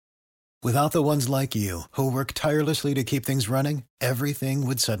Without the ones like you, who work tirelessly to keep things running, everything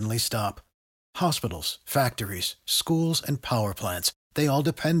would suddenly stop. Hospitals, factories, schools, and power plants, they all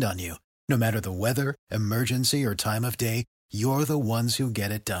depend on you. No matter the weather, emergency, or time of day, you're the ones who get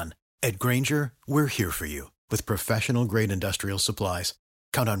it done. At Grainger, we're here for you with professional-grade industrial supplies.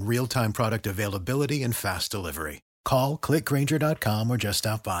 Count on real-time product availability and fast delivery. Call, clickgrainger.com, or just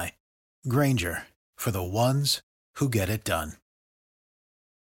stop by. Grainger, for the ones who get it done.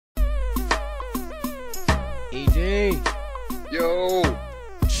 ED. Yo.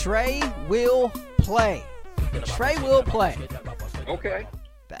 Trey will play. Trey will play. Okay.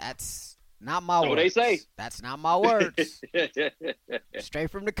 That's not my words. What they say. That's not my words.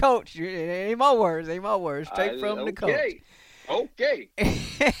 Straight from the coach. It ain't my words. Straight from the coach. Okay.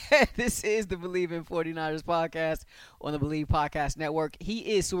 This is the Believe in 49ers podcast on the Believe Podcast Network. He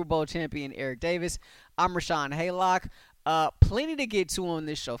is Super Bowl champion Eric Davis. I'm Rashawn Haylock. Plenty to get to on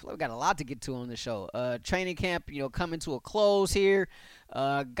this show. We got a lot to get to on this show. Training camp, coming to a close here.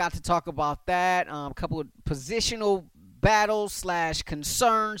 Got to talk about that. A couple of positional battles /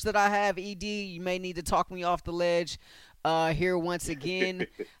 concerns that I have. ED, you may need to talk me off the ledge here once again.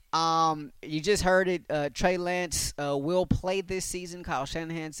 You just heard it. Trey Lance will play this season. Kyle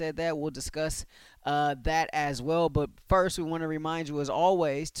Shanahan said that. We'll discuss that as well. But first, we want to remind you, as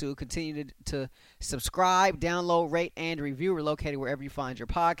always, to continue to subscribe, download, rate, and review. We're located wherever you find your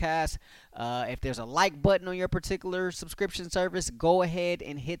podcast. If there's a like button on your particular subscription service, go ahead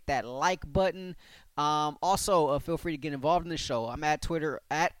and hit that like button. Also, feel free to get involved in the show. I'm at Twitter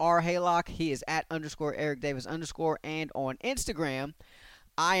at @RHaylock. He is at _Eric Davis _ and on Instagram,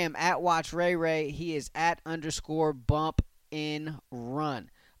 I am at Watch Ray Ray. He is at _Bump in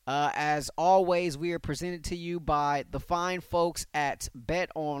Run. As always, we are presented to you by the fine folks at Bet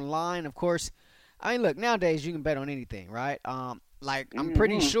Online. Of course, I mean, look, nowadays you can bet on anything, right? I'm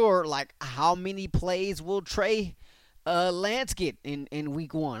pretty sure, how many plays will Trey Lance get in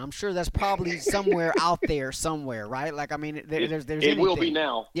week one? I'm sure that's probably somewhere out there somewhere, right? There's it will be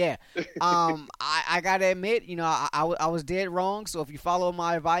now. Yeah. I gotta admit, I was dead wrong. So if you follow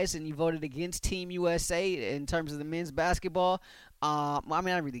my advice and you voted against Team USA in terms of the men's basketball, I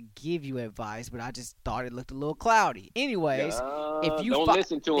didn't really give you advice, but I just thought it looked a little cloudy. Anyways, if you don't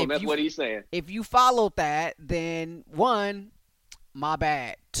listen to him, that's what he's saying. If you followed that, then one, my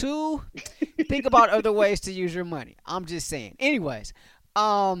bad. Two, think about other ways to use your money. I'm just saying. Anyways,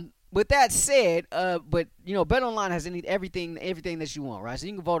 with that said, BetOnline has everything that you want, right? So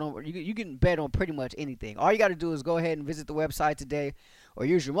you can vote on, you can bet on pretty much anything. All you got to do is go ahead and visit the website today, or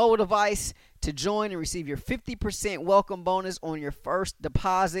use your mobile device to join and receive your 50% welcome bonus on your first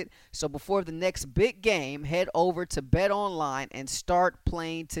deposit. So before the next big game, head over to BetOnline and start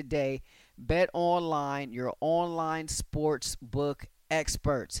playing today. BetOnline, your online sports book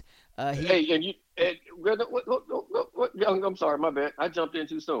experts. I'm sorry, my bad. I jumped in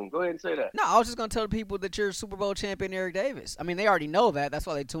too soon. Go ahead and say that. No, I was just going to tell the people that you're Super Bowl champion Eric Davis. I mean, they already know that. That's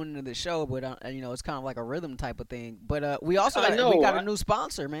why they tune into the show. But it's kind of like a rhythm type of thing. But we also got a new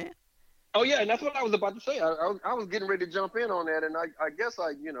sponsor, man. Oh yeah, and that's what I was about to say. I was getting ready to jump in on that, and I guess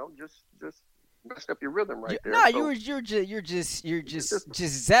I just messed up your rhythm right there. No, so, you're just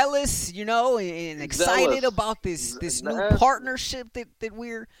zealous, and excited about this new partnership that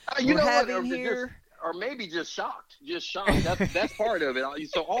we're having here. Or maybe just shocked. That's part of it.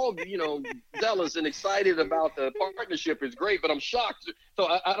 So all zealous and excited about the partnership is great, but I'm shocked. So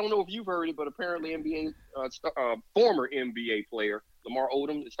I don't know if you've heard it, but apparently former NBA player Lamar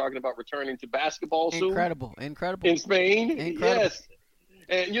Odom is talking about returning to basketball soon. Incredible in Spain. Incredible. Yes.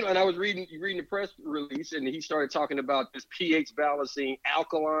 And I was reading the press release, and he started talking about this pH balancing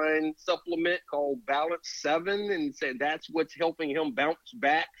alkaline supplement called Balance 7, and said that's what's helping him bounce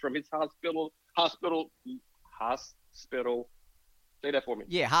back from his hospital. Say that for me.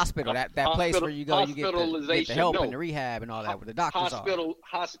 Yeah, hospital. That place where you go, you get the help and the rehab and all that with the doctors.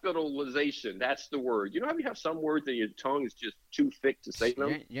 Hospitalization. That's the word. You know how you have some words that your tongue is just too thick to say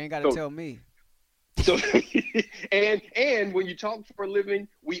them? You ain't got to tell me. So, and when you talk for a living,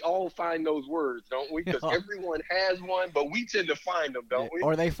 we all find those words, don't we? Because everyone has one, but we tend to find them, don't we?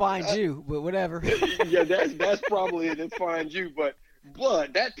 Or they find you, but whatever. Yeah, that's probably it. They find you, but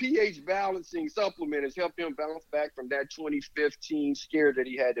that pH balancing supplement has helped him bounce back from that 2015 scare that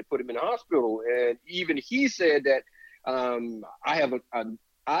he had to put him in the hospital. And even he said that I have an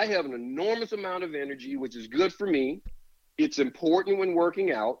enormous amount of energy, which is good for me. It's important when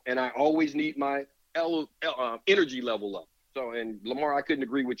working out, and I always need my energy level up. So, and Lamar, I couldn't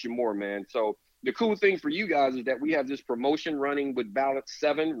agree with you more, man. So the cool thing for you guys is that we have this promotion running with Balance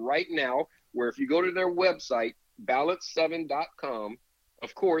 7 right now, where if you go to their website, balance7.com,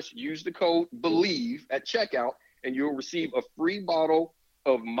 Of course, use the code BELIEVE at checkout, and you'll receive a free bottle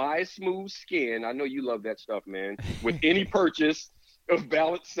of My Smooth Skin. I know you love that stuff, man. With any purchase of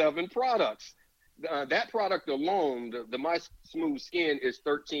Balance 7 products. That product alone, the My Smooth Skin, is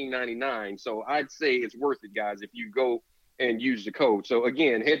 $13.99. So I'd say it's worth it, guys, if you go and use the code. So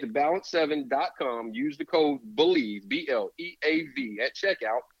again, head to balance7.com, use the code BELIEVE, BLEAV, at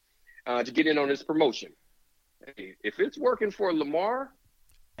checkout to get in on this promotion. Hey, if it's working for Lamar,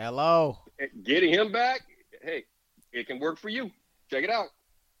 hello, getting him back, hey, it can work for you. Check it out.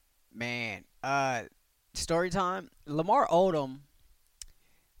 Man, story time. Lamar Odom,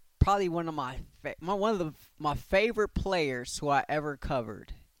 probably one of my favorite players who I ever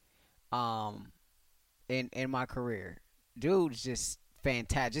covered, in my career. Dude's just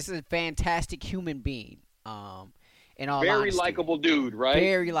fantastic. Just a fantastic human being. In all very honesty. Likable dude, right?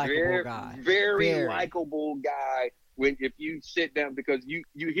 Very likable guy. Very likable guy. If you sit down, because you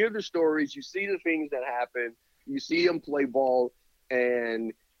hear the stories, you see the things that happen, you see him play ball,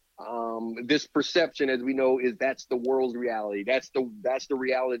 and this perception, as we know, is that's the world's reality. That's the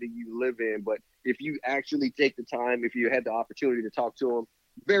reality you live in. But if you actually take the time, if you had the opportunity to talk to him,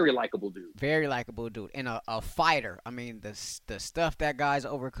 very likable dude. Very likable dude, and a fighter. I mean, the stuff that guy's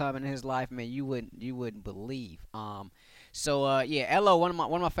overcome in his life, man, you wouldn't believe. Yeah, LO, one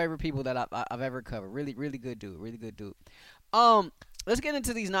of my favorite people that I've ever covered. Really, really good dude. Really good dude. Let's get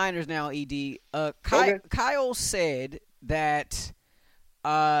into these Niners now, ED. Okay. Kyle said that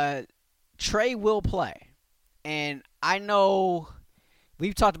Trey will play, and I know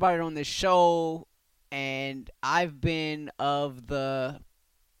we've talked about it on this show, and I've been of the.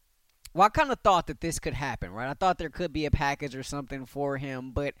 Well, I kind of thought that this could happen, right? I thought there could be a package or something for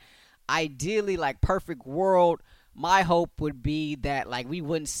him, but ideally, like perfect world, my hope would be that like we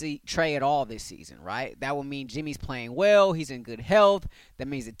wouldn't see Trey at all this season, right? That would mean Jimmy's playing well, he's in good health. That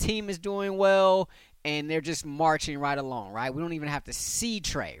means the team is doing well, and they're just marching right along, right? We don't even have to see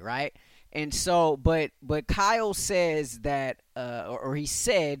Trey, right? And so, but Kyle says that, or he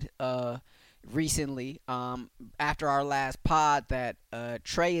said, recently, after our last pod, that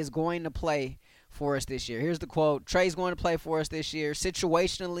Trey is going to play for us this year. Here's the quote: Trey's going to play for us this year.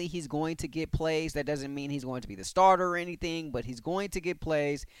 Situationally, he's going to get plays. That doesn't mean he's going to be the starter or anything, but he's going to get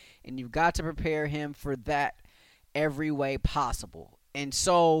plays, and you've got to prepare him for that every way possible. And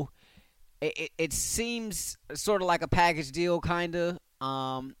so it seems sort of like a package deal, kind of,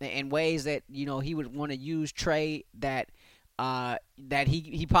 in ways that, you know, he would want to use Trey that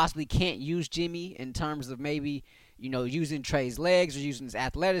he possibly can't use Jimmy, in terms of maybe, you know, using Trey's legs or using his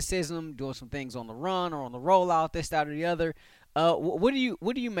athleticism, doing some things on the run or on the rollout, this, that, or the other. What do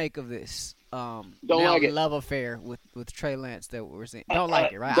you make of this? Don't like it. Love affair with Trey Lance that we're seeing. Don't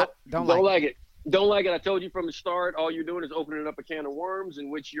like it, right? Don't like it. Don't like it. I told you from the start, all you're doing is opening up a can of worms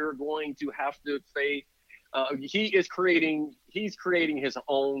in which you're going to have to say he's creating his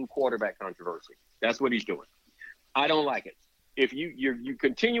own quarterback controversy. That's what he's doing. I don't like it. If you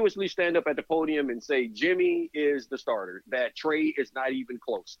continuously stand up at the podium and say Jimmy is the starter, that Trey is not even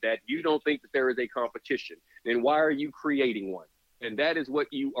close, that you don't think that there is a competition, then why are you creating one? And that is what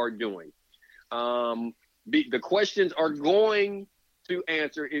you are doing. The questions are going to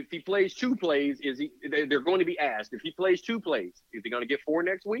answer. If he plays 2 plays, they're going to be asked. If he plays 2 plays, is he going to get 4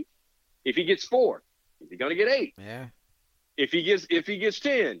 next week? If he gets 4, is he going to get 8? Yeah. If he gets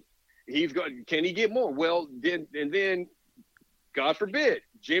 10, can he get more? Well, then God forbid,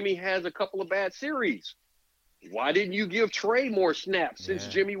 Jimmy has a couple of bad series. Why didn't you give Trey more snaps since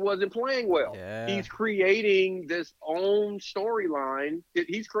Jimmy wasn't playing well? Yeah. He's creating this own storyline.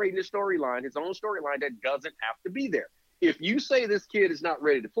 He's creating this storyline, his own storyline that doesn't have to be there. If you say this kid is not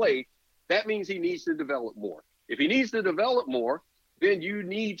ready to play, that means he needs to develop more. If he needs to develop more, then you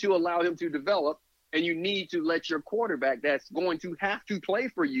need to allow him to develop, and you need to let your quarterback that's going to have to play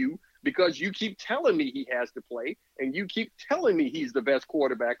for you, because you keep telling me he has to play, and you keep telling me he's the best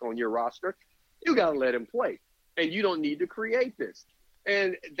quarterback on your roster. You got to let him play, and you don't need to create this.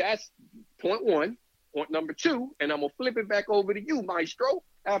 And that's point 1. Point number 2, and I'm going to flip it back over to you, Maestro,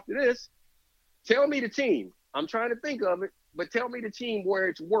 after this. Tell me the team. I'm trying to think of it, but tell me the team where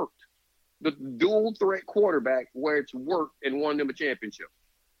it's worked. The dual threat quarterback where it's worked and won them a championship.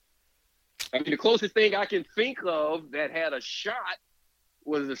 I mean, the closest thing I can think of that had a shot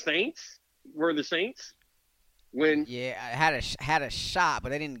was the Saints. Were the Saints when? Yeah, I had a shot, but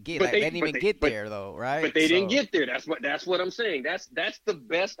they didn't get. They didn't even get there though, right? But they didn't get there. That's what I'm saying. That's the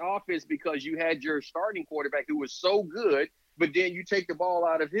best offense, because you had your starting quarterback who was so good, but then you take the ball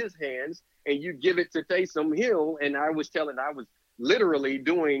out of his hands and you give it to Taysom Hill. And I was literally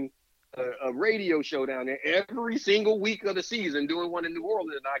doing a radio show down there every single week of the season, doing one in New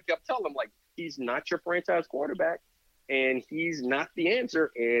Orleans, and I kept telling him, like, he's not your franchise quarterback, and he's not the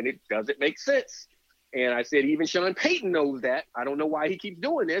answer, and it doesn't make sense. And I said, even Sean Payton knows that. I don't know why he keeps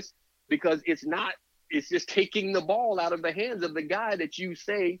doing this, because it's just taking the ball out of the hands of the guy that you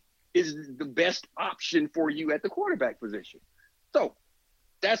say is the best option for you at the quarterback position. So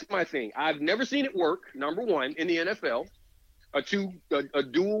that's my thing. I've never seen it work, number one, in the NFL. A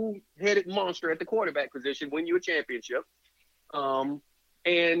dual-headed monster at the quarterback position win you a championship.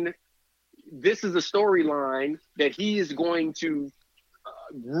 And this is a storyline that he is going to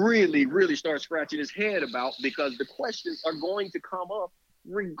really, really start scratching his head about, because the questions are going to come up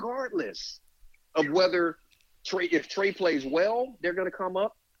regardless of whether if Trey plays well, they're going to come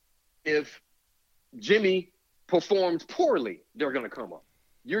up. If Jimmy performs poorly, they're going to come up.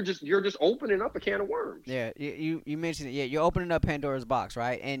 You're just opening up a can of worms. Yeah, you mentioned it. Yeah, you're opening up Pandora's box,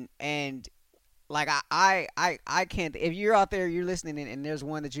 right? And like I can't. If you're out there, you're listening, and there's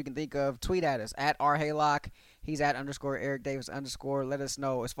one that you can think of, tweet at us at @RHaylock. He's at _Eric Davis _ Let us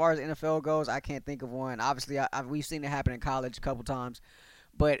know. As far as NFL goes, I can't think of one. Obviously, we've seen it happen in college a couple times,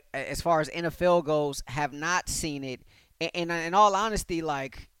 but as far as NFL goes, have not seen it. And in all honesty,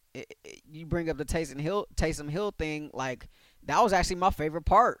 like you bring up the Taysom Hill thing, like. That was actually my favorite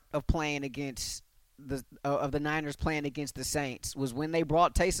part of playing against the Niners playing against the Saints, was when they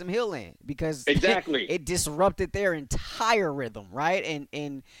brought Taysom Hill in, because exactly it disrupted their entire rhythm, right?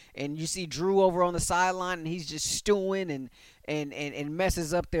 And you see Drew over on the sideline, and he's just stewing and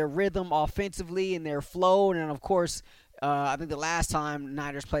messes up their rhythm offensively and their flow. And of course, I think the last time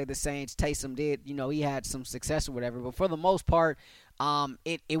Niners played the Saints, Taysom did, he had some success or whatever, but for the most part,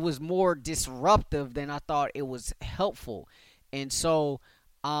 it was more disruptive than I thought it was helpful. And so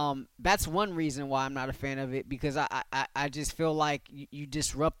that's one reason why I'm not a fan of it, because I just feel like you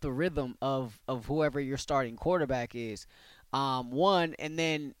disrupt the rhythm of whoever your starting quarterback is. One, and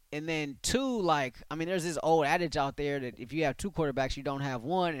then two, like, I mean, there's this old adage out there that if you have two quarterbacks, you don't have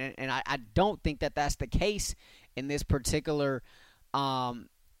one, and I don't think that that's the case in this particular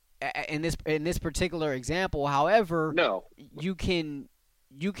in this particular example. However, no, you can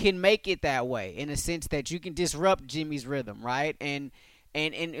make it that way, in a sense that you can disrupt Jimmy's rhythm, right? And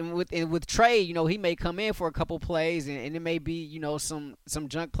with Trey, he may come in for a couple plays, and it may be, some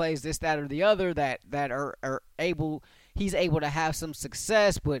junk plays, this, that, or the other that are able. He's able to have some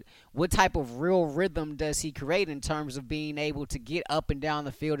success, but what type of real rhythm does he create in terms of being able to get up and down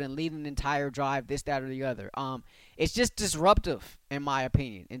the field and lead an entire drive, this, that, or the other? It's just disruptive, in my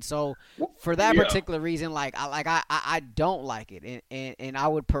opinion. And so for that particular reason, I don't like it. And I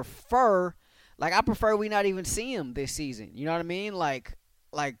would prefer, I prefer we not even see him this season. You know what I mean?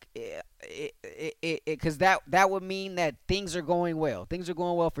 Because that would mean that things are going well. Things are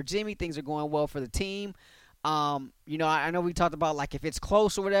going well for Jimmy. Things are going well for the team. I know we talked about, if it's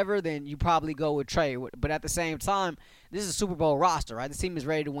close or whatever, then you probably go with Trey. But at the same time, this is a Super Bowl roster, right? This team is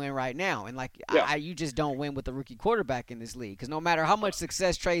ready to win right now. And, you just don't win with the rookie quarterback in this league. Because no matter how much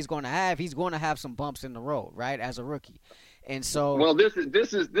success Trey's going to have, he's going to have some bumps in the road, right, as a rookie. And so, well, this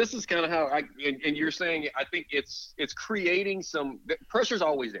is kind of how and you're saying, I think it's creating some pressure's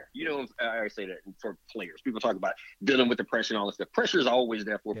always there. I say that for players. People talk about dealing with the pressure and all this stuff. Pressure is always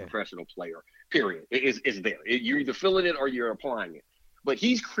there for a professional player. Period. It's there. You're either feeling it or you're applying it. But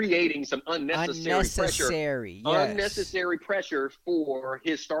he's creating some unnecessary pressure for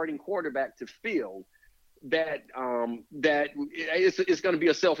his starting quarterback to feel that it's going to be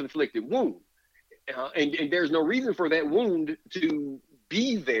a self-inflicted wound. And there's no reason for that wound to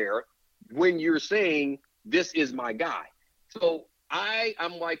be there when you're saying, this is my guy. So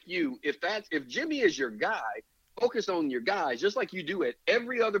I'm like you. If Jimmy is your guy, focus on your guys, just like you do at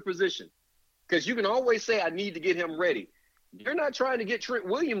every other position. Because you can always say, I need to get him ready. You're not trying to get Trent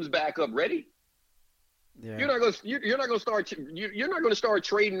Williams back up ready. Yeah. You're not going to start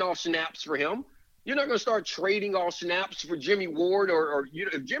trading off snaps for him. You're not going to start trading off snaps for Jimmy Ward, or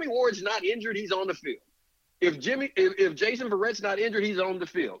if Jimmy Ward's not injured, he's on the field. If Jason Verrett's not injured, he's on the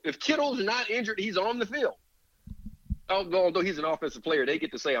field. If Kittle's not injured, he's on the field. Although he's an offensive player, they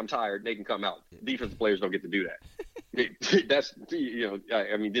get to say I'm tired. They can come out. Defensive players don't get to do that. That's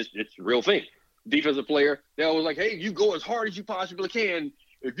it's a real thing. Defensive player, they're always like, hey, you go as hard as you possibly can.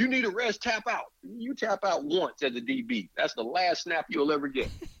 If you need a rest, tap out. You tap out once as a DB. That's the last snap you'll ever get.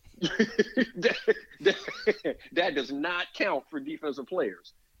 that does not count for defensive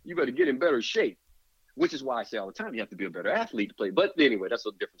players. You better get in better shape, which is why I say all the time, you have to be a better athlete to play. But anyway, that's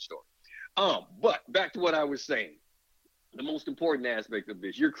a different story. But back to what I was saying, the most important aspect of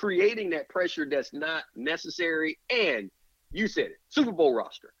this, you're creating that pressure that's not necessary. And you said it, Super Bowl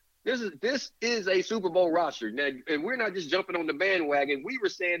roster. This is a Super Bowl roster. Now, and we're not just jumping on the bandwagon. We were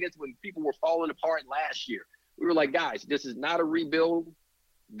saying this when people were falling apart last year. We were like, guys, this is not a rebuild.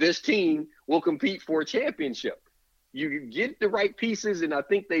 This team will compete for a championship. You get the right pieces, and I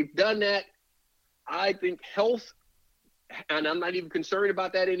think they've done that. I think health, and I'm not even concerned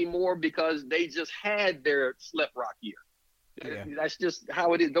about that anymore because they just had their slip rock year. Yeah. That's just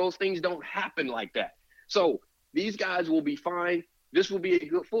how it is. Those things don't happen like that. So these guys will be fine. This will be a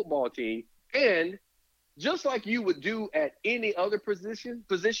good football team. And just like you would do at any other position,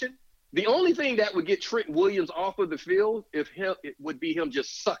 the only thing that would get Trent Williams off of the field it would be him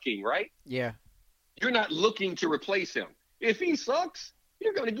just sucking, right? Yeah. You're not looking to replace him. If he sucks,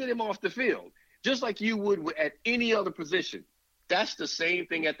 you're going to get him off the field, just like you would at any other position. That's the same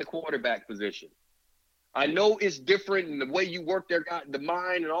thing at the quarterback position. I know it's different in the way you work the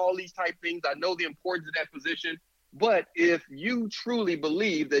mind and all these type things. I know the importance of that position. But if you truly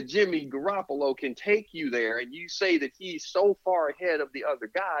believe that Jimmy Garoppolo can take you there and you say that he's so far ahead of the other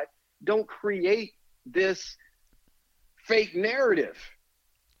guy, don't create this fake narrative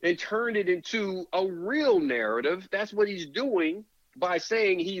and turn it into a real narrative. That's what he's doing by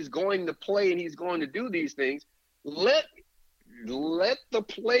saying he's going to play and he's going to do these things. Let the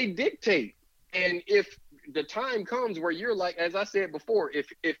play dictate. And if the time comes where you're like, as I said before, if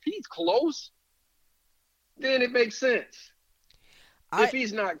he's close, then it makes sense. If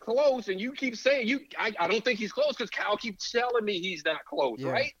he's not close and you keep saying I don't think he's close because Kyle keeps telling me he's not close,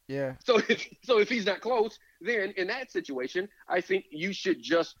 right? Yeah. So if he's not close, then in that situation, I think you should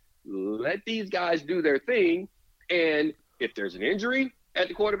just let these guys do their thing. And if there's an injury at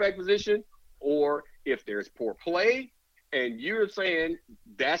the quarterback position or if there's poor play and you're saying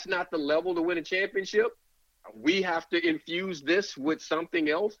that's not the level to win a championship, we have to infuse this with something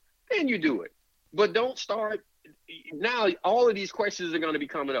else, then you do it. But don't start – now all of these questions are going to be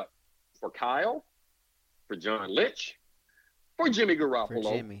coming up for Kyle, for John Lynch, for Jimmy Garoppolo.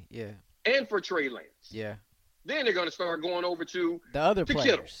 For Jimmy, yeah. And for Trey Lance. Yeah. Then they're going to start going over to the other to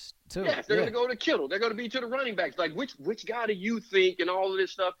players, Kittle. Too. Yes, they're going to go to Kittle. They're going to be to the running backs. Like, which guy do you think and all of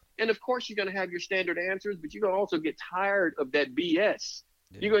this stuff? And, of course, you're going to have your standard answers, but you're going to also get tired of that BS.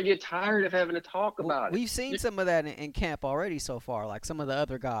 Yeah. You're going to get tired of having to talk about it. We've seen some of that in camp already so far, like some of the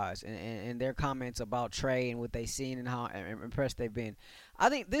other guys and their comments about Trey and what they've seen and how impressed they've been. I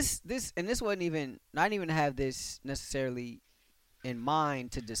think this wasn't even – I didn't even have this necessarily in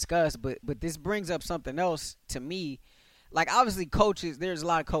mind to discuss, but this brings up something else to me. Like, obviously, coaches – there's a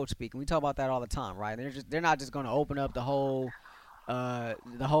lot of coach speak, and we talk about that all the time, right? They're not just going to open up the whole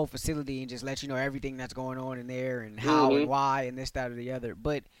facility and just let you know everything that's going on in there and how and why and this, that, or the other.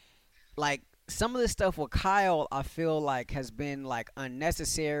 But, like, some of the stuff with Kyle, I feel like has been, like,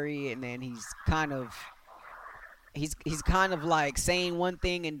 unnecessary, and then he's kind of like saying one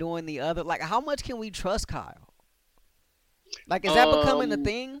thing and doing the other. Like, how much can we trust Kyle? Like, is that becoming a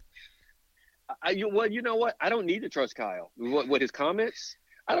thing? Well, you know what? I don't need to trust Kyle. What his comments?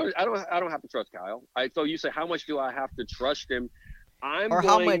 I don't have to trust Kyle. So you say, how much do I have to trust him?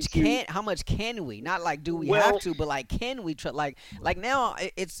 How much can we? Not like do we have to, but like can we trust? Like now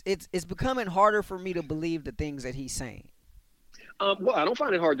it's becoming harder for me to believe the things that he's saying. Well, I don't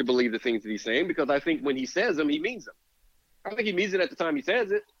find it hard to believe the things that he's saying because I think when he says them, he means them. I think he means it at the time he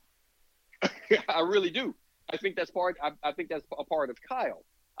says it. I really do. I think that's I think that's a part of Kyle.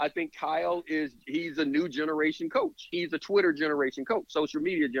 I think Kyle he's a new generation coach. He's a Twitter generation coach, social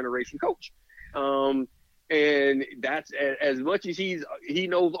media generation coach. And that's as much as he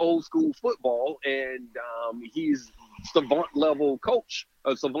knows old school football and he's savant level coach.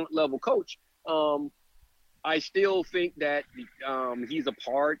 I still think that he's a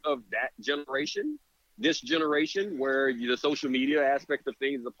part of that generation, this generation where the social media aspect of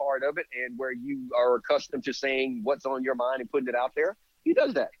things is a part of it and where you are accustomed to saying what's on your mind and putting it out there. He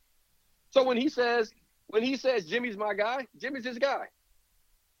does that. So when he says Jimmy's my guy, Jimmy's his guy.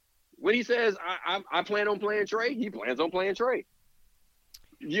 When he says I plan on playing Trey, he plans on playing Trey.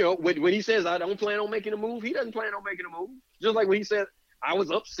 You know, when he says I don't plan on making a move, he doesn't plan on making a move. Just like when he said I was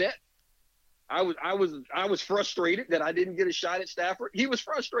upset, I was frustrated that I didn't get a shot at Stafford. He was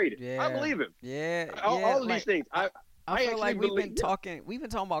frustrated. Yeah. I believe him. Yeah. All of these things. I feel like we've been talking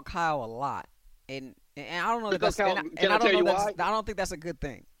about Kyle a lot, and I don't know because that's Kyle, I don't think that's a good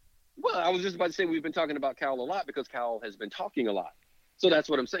thing. Well, I was just about to say we've been talking about Kyle a lot because Kyle has been talking a lot. So that's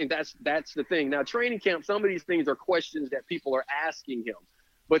what I'm saying. That's the thing. Now, training camp, some of these things are questions that people are asking him.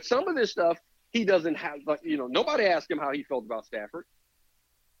 But some of this stuff, he doesn't have, nobody asked him how he felt about Stafford.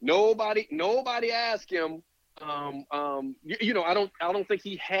 Nobody asked him, I don't think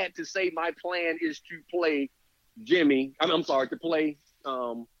he had to say my plan is to play Jimmy. To play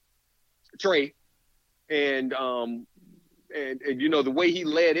Trey, and you know the way he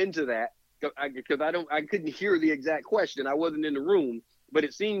led into that, because I couldn't hear the exact question. I wasn't in the room, but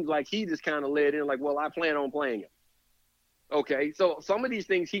it seemed like he just kind of led in like, well, I plan on playing him. Okay, so some of these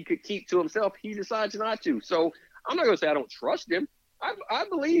things he could keep to himself, he decides not to. So I'm not going to say I don't trust him. I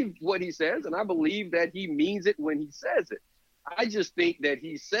believe what he says, and I believe that he means it when he says it. I just think that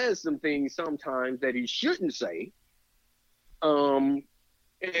he says some things sometimes that he shouldn't say. And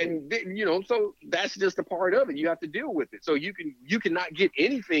you know, so that's just a part of it. You have to deal with it. So you cannot get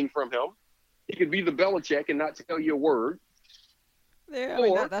anything from him. He could be the Belichick and not tell you a word. Yeah, I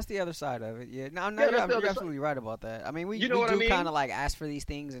mean, that's the other side of it. Yeah, no, you're absolutely right about that. I mean, we do kind of like ask for these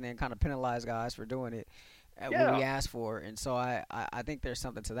things and then kind of penalize guys for doing it when we ask for it. And so I think there's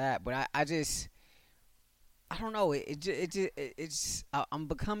something to that. But I don't know. I'm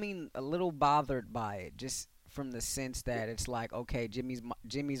becoming a little bothered by it, just from the sense that it's like, okay,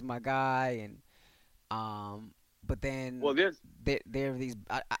 Jimmy's my guy, and but then there are these.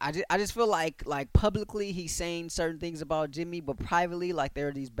 I just feel like publicly he's saying certain things about Jimmy, but privately like there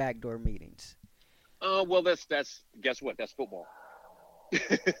are these backdoor meetings. Well, that's guess what? That's football.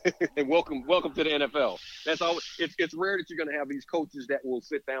 And welcome to the NFL. That's all. It's rare that you're going to have these coaches that will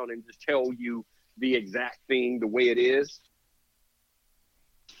sit down and just tell you the exact thing the way it is.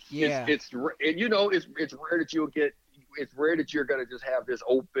 Yeah, it's rare that you'll get. It's rare that you're going to just have this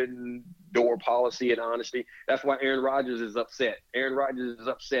open door policy and honesty. That's why Aaron Rodgers is upset. Aaron Rodgers is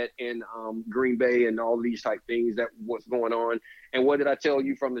upset in Green Bay and all these type things that what's going on. And what did I tell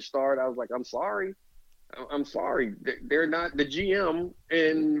you from the start? I was like, I'm sorry. They're not the GM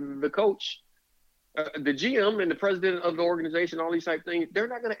and the coach, the GM and the president of the organization, all these type things. They're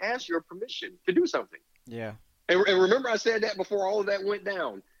not going to ask your permission to do something. Yeah. And remember I said that before all of that went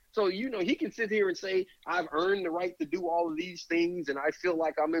down. So, you know, he can sit here and say, I've earned the right to do all of these things, and I feel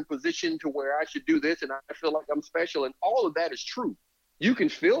like I'm in position to where I should do this, and I feel like I'm special, and all of that is true. You can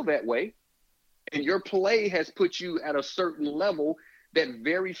feel that way, and your play has put you at a certain level that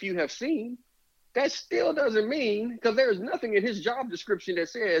very few have seen. That still doesn't mean, because there's nothing in his job description that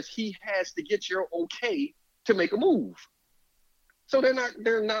says he has to get your okay to make a move. So they're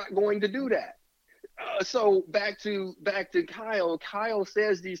not going to do that. So back to Kyle. Kyle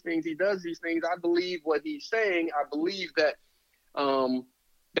says these things. He does these things. I believe what he's saying. I believe that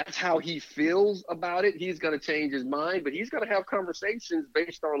that's how he feels about it. He's going to change his mind, but he's going to have conversations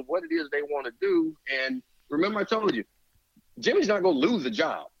based on what it is they want to do. And remember, I told you, Jimmy's not going to lose the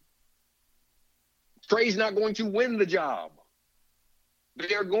job. Trey's not going to win the job.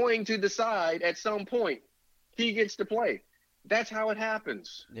 They're going to decide at some point he gets to play. That's how it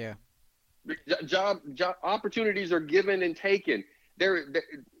happens. Yeah. Job opportunities are given and taken. There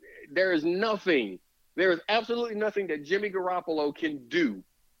is absolutely nothing that Jimmy Garoppolo can do.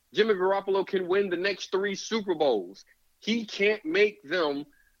 Jimmy Garoppolo can win the next 3 Super Bowls. He can't make them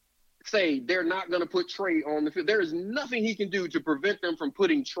say they're not going to put Trey on the field. There is nothing he can do to prevent them from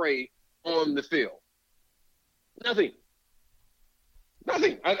putting Trey on the field. Nothing.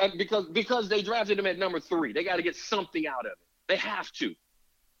 Because they drafted him at number 3. They got to get something out of it. They have to.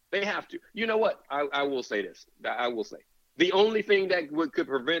 You know what? I will say this. I will say the only thing that could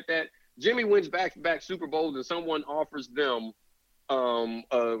prevent that, Jimmy wins back-to-back Super Bowls and someone offers them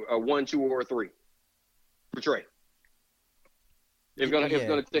a 1, 2, or a 3 for Trey. It's gonna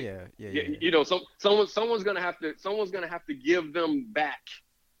take. You know, someone's gonna have to give them back.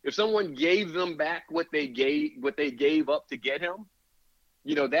 If someone gave them back what they gave up to get him,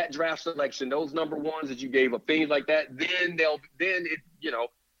 you know, that draft selection, those number ones that you gave up, things like that,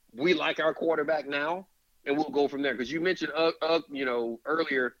 we like our quarterback now, and we'll go from there. Because you mentioned,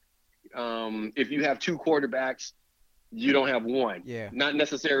 earlier, if you have 2 quarterbacks, you don't have one. Yeah. Not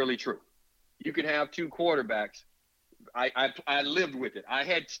necessarily true. You can have 2 quarterbacks. I lived with it. I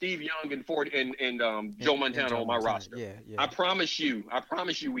had Steve Young and Joe Montana on my roster. Yeah. I promise you,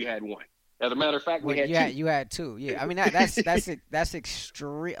 we had one. As a matter of fact, we had 2. You had 2. Yeah, I mean that's an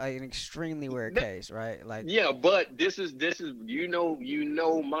extremely rare case, right? Like, yeah, but this is you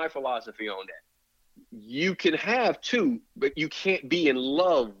know my philosophy on that. You can have 2, but you can't be in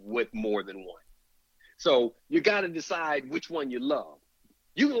love with more than one. So you got to decide which one you love.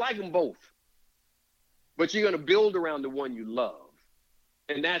 You can like them both, but you're going to build around the one you love,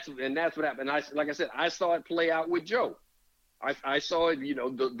 and that's what happened. Like I said, I saw it play out with Joe. I saw it, you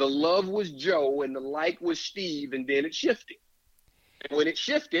know, the love was Joe and the like was Steve, and then it shifted. And when it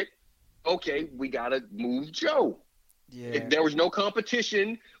shifted, okay, we got to move Joe. Yeah. There was no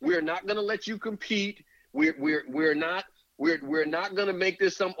competition. We're not going to let you compete. We're We're not going to make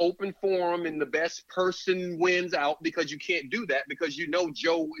this some open forum and the best person wins out, because you can't do that, because you know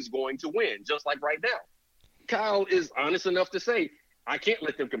Joe is going to win, just like right now. Kyle is honest enough to say, I can't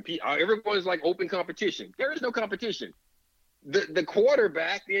let them compete. Everyone's like open competition. There is no competition. The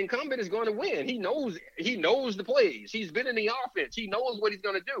quarterback, the incumbent, is going to win. He knows the plays. He's been in the offense. He knows what he's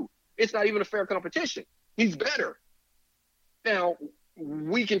going to do. It's not even a fair competition. He's better. Now,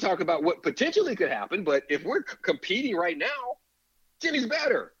 we can talk about what potentially could happen, but if we're competing right now, Jimmy's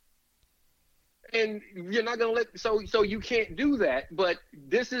better. And you're not going to let – so you can't do that. But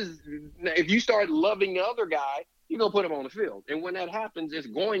this is – if you start loving the other guy, you're going to put him on the field. And when that happens, it's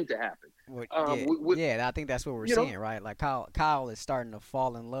going to happen. Yeah, I think that's what we're seeing, right? Like Kyle is starting to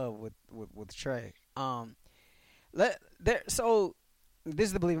fall in love with Trey. So this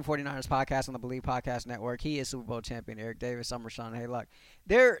is the Believe in 49ers podcast on the Believe Podcast Network. He is Super Bowl champion Eric Davis. I'm Rashawn Haylock.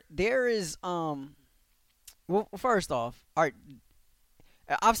 There is well, first off, all right,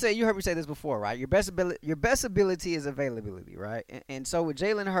 you heard me say this before, right? Your best ability is availability, right? And so with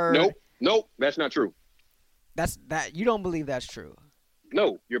Jalen Hurd, nope, that's not true. You don't believe that's true.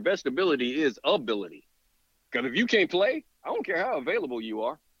 No, your best ability is ability. Because if you can't play, I don't care how available you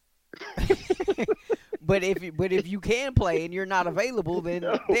are. But if you can play and you're not available, then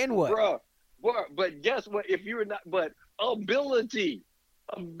what? Bruh, but guess what? If you're not, but ability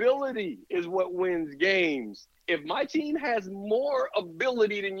is what wins games. If my team has more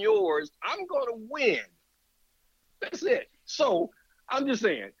ability than yours, I'm going to win. That's it. So I'm just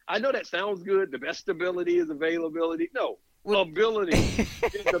saying, I know that sounds good. The best ability is availability. No. Ability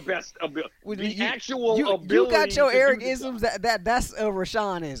is the best ability. Ability. You got your Eric isms. That's a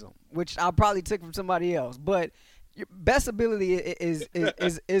Rashawn-ism, which I probably took from somebody else. But your best ability is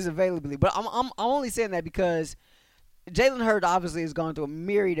availability. But I'm only saying that because Jalen Hurd obviously has gone through a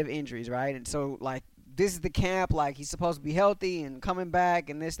myriad of injuries, right? And so like this is the camp, like he's supposed to be healthy and coming back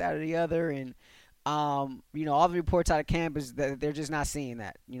and this, that, or the other, and all the reports out of camp is that they're just not seeing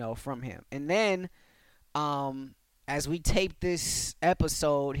that, from him. And then as we tape this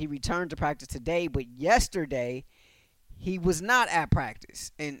episode, he returned to practice today, but yesterday he was not at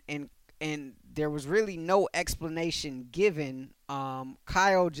practice, and there was really no explanation given.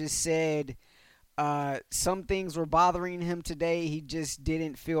 Kyle just said some things were bothering him today. He just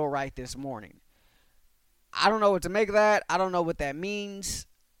didn't feel right this morning. I don't know what to make of that. I don't know what that means.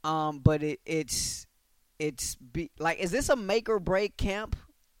 But is this a make or break camp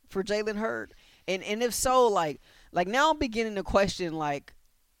for Jalen Hurd? And if so, like now I'm beginning to question, like,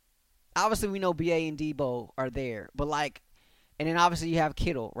 obviously we know BA and Debo are there, but and then obviously you have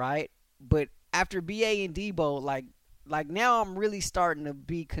Kittle, right? But after BA and Debo, like now I'm really starting to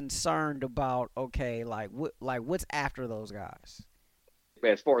be concerned about, okay, what's after those guys?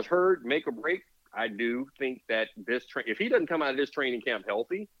 As far as Hurd, make or break, I do think that if he doesn't come out of this training camp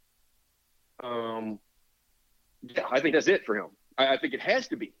healthy, I think that's it for him. I think it has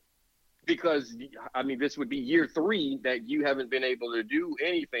to be, because this would be year 3 that you haven't been able to do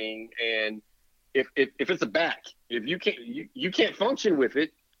anything, and if it's a back, if you can't function with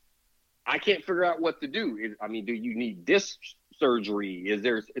it, I can't figure out what to do. Do you need disc surgery?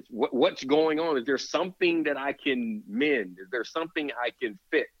 What's going on? Is there something that I can mend? Is there something I can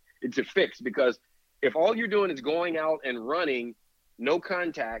fix? Because if all you're doing is going out and running, no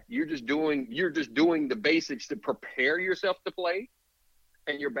contact, you're just doing the basics to prepare yourself to play,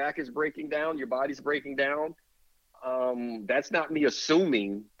 and your back is breaking down, your body's breaking down. That's not me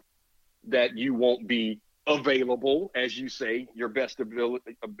assuming that you won't be available, as you say, your best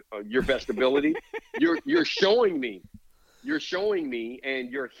ability. You're showing me, and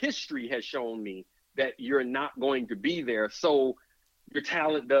your history has shown me that you're not going to be there. So your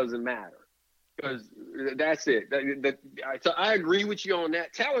talent doesn't matter, because that's it. So I agree with you on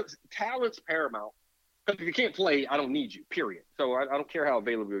that. Talent's paramount. Because if you can't play, I don't need you, period. So I don't care how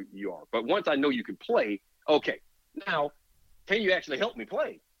available you are. But once I know you can play, okay, now can you actually help me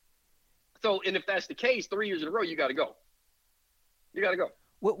play? So, and if that's the case, 3 years in a row, you got to go.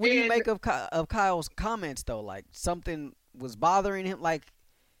 What do you make of Kyle's comments, though? Like, something was bothering him?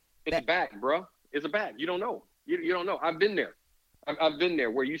 It's a back, bro. It's a back. You don't know. You don't know. I've been there. I've been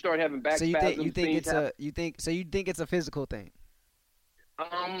there where you start having back spasms. So you think it's a physical thing?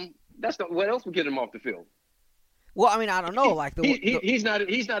 That's not what else would get him off the field. Well, I don't know. He's not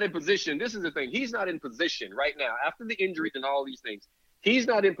in position. This is the thing. He's not in position right now after the injuries and all these things. He's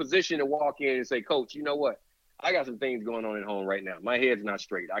not in position to walk in and say, "Coach, you know what? I got some things going on at home right now. My head's not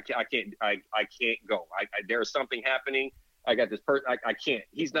straight. I can't go. There's something happening. I got this person. I can't.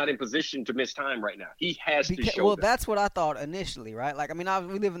 He's not in position to miss time right now. He has to show. Well, that's what I thought initially, right? Like, I mean,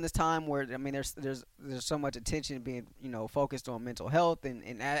 we live in this time where, I mean, there's so much attention being, focused on mental health,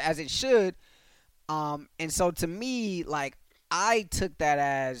 and as it should. And so to me, like, I took that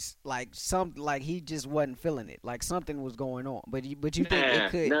as like he just wasn't feeling it, like something was going on. But you think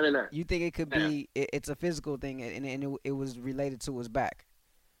it could? No. You think it could be? It's a physical thing, and it was related to his back.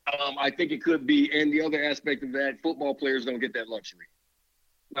 I think it could be, and the other aspect of that, football players don't get that luxury.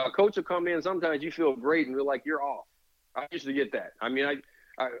 Now, a coach will come in. Sometimes you feel great, and you're like, you're off. I used to get that. I mean,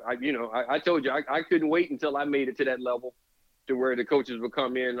 I told you I couldn't wait until I made it to that level, to where the coaches would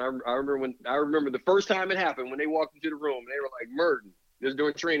come in. I remember the first time it happened when they walked into the room. They were like, Merton, this is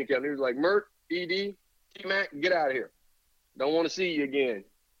during training camp. He was like, Mert, ED, T-Mac, get out of here. Don't want to see you again.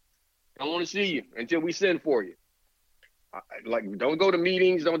 Don't want to see you until we send for you. Don't go to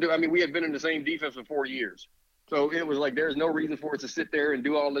meetings. I mean, we had been in the same defense for 4 years. So it was like, there's no reason for us to sit there and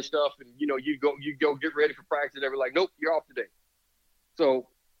do all this stuff. And, you go get ready for practice. They were like, nope, you're off today. So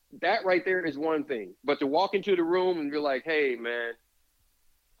that right there is one thing. But to walk into the room and be like, hey, man,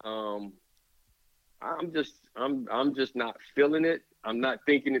 I'm just not feeling it. I'm not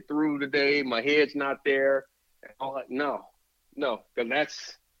thinking it through today. My head's not there. No, because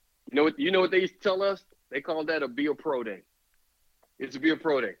that's, you know what they used to tell us? They call that a be a pro day. It's a be a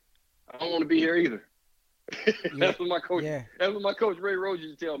pro day. I don't want to be here either. That's what my coach. Yeah. That's what my coach Ray Rose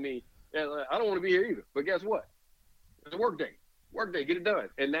used to tell me. I don't want to be here either. But guess what? It's a work day. Work day. Get it done.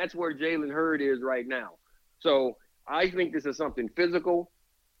 And that's where Jalen Hurd is right now. So I think this is something physical.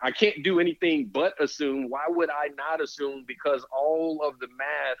 I can't do anything but assume. Why would I not assume? Because all of the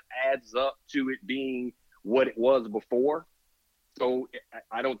math adds up to it being what it was before. So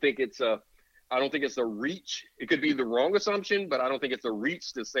I don't think it's a reach. It could be the wrong assumption, but I don't think it's a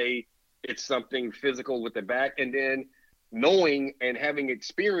reach to say it's something physical with the back. And then knowing and having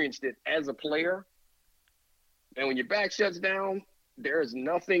experienced it as a player, and when your back shuts down, there's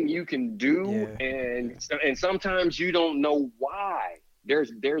nothing you can do. Yeah. And sometimes you don't know why.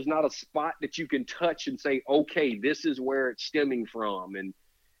 There's not a spot that you can touch and say, okay, this is where it's stemming from.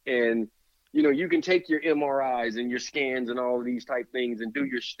 And you can take your MRIs and your scans and all of these type things and do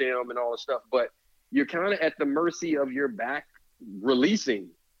your stem and all this stuff, but you're kind of at the mercy of your back releasing.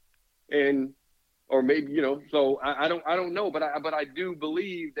 Or maybe, so I don't know, but I do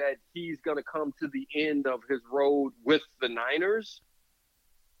believe that he's going to come to the end of his road with the Niners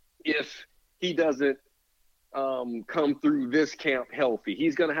if he doesn't come through this camp healthy.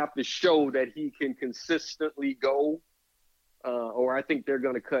 He's going to have to show that he can consistently go. Or I think they're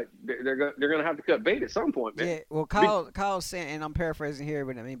going to cut. They're going to have to cut bait at some point, man. Yeah. Well, Kyle's saying, and I'm paraphrasing here,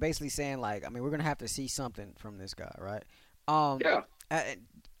 but I mean, basically saying like, I mean, we're going to have to see something from this guy, right? Yeah.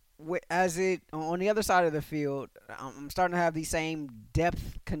 As it on the other side of the field, I'm starting to have these same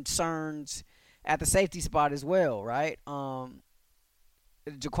depth concerns at the safety spot as well, right? Jaquiski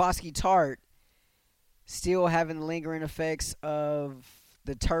Tartt still having lingering effects of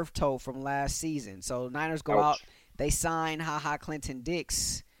the turf toe from last season. So Niners go out. They sign HaHa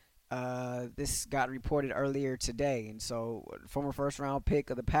Clinton-Dix. This got reported earlier today. And so former first-round pick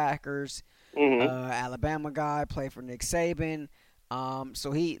of the Packers, Alabama guy, played for Nick Saban.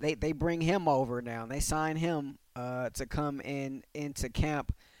 So they bring him over now. And they sign him to come into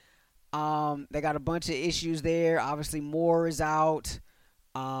camp. They got a bunch of issues there. Obviously, Moore is out.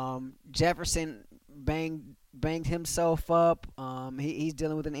 Jefferson banged himself up. He's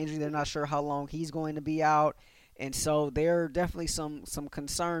dealing with an injury. They're not sure how long he's going to be out. And so there are definitely some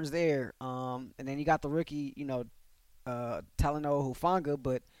concerns there. And then you got the rookie, Talanoa Hufanga,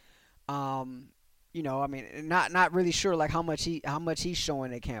 but I mean, not really sure like how much he's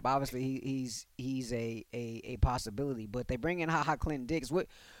showing at camp. Obviously, he's a possibility. But they bring in HaHa Clinton-Dix.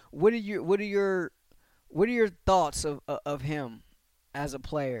 What are your thoughts of him as a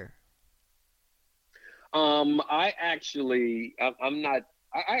player? I'm not.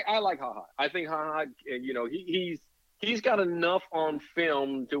 I like HaHa. I think HaHa, he's got enough on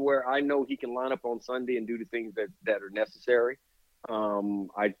film to where I know he can line up on Sunday and do the things that are necessary.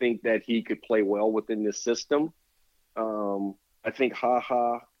 I think that he could play well within this system. I think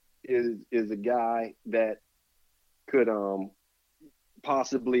HaHa is a guy that could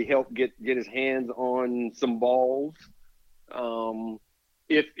possibly help get his hands on some balls.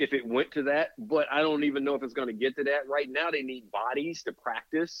 If it went to that, but I don't even know if it's going to get to that. Right now, they need bodies to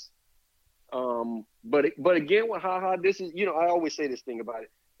practice. But again, with HaHa, this is, I always say this thing about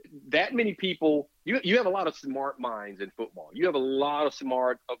it. That many people, you have a lot of smart minds in football. You have a lot of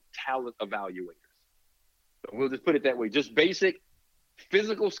smart talent evaluators. So we'll just put it that way. Just basic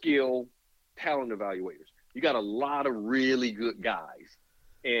physical skill talent evaluators. You got a lot of really good guys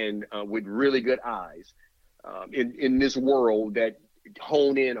and with really good eyes in this world that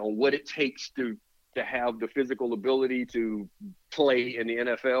hone in on what it takes to have the physical ability to play in the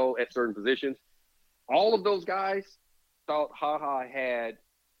NFL at certain positions. All of those guys thought HaHa had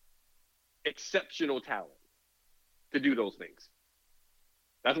exceptional talent to do those things.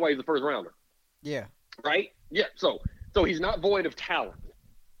 That's why he's a first rounder. Yeah. Right? Yeah. So he's not void of talent.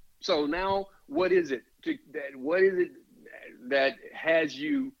 So now what is it that has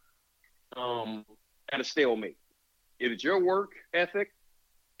you at a stalemate? Is it your work ethic?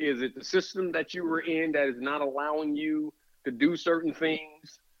 Is it the system that you were in that is not allowing you to do certain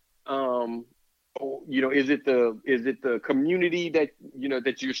things? Or, is it the community that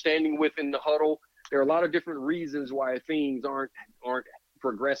that you're standing with in the huddle? There are a lot of different reasons why things aren't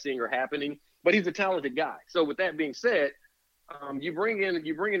progressing or happening. But he's a talented guy. So with that being said, you bring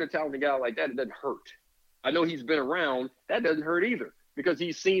in a talented guy like that, it doesn't hurt. I know he's been around. That doesn't hurt either, because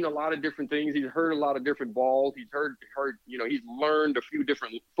he's seen a lot of different things. He's heard a lot of different balls. He's heard he's learned a few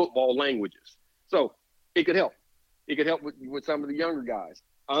different football languages. So it could help. It could help with some of the younger guys.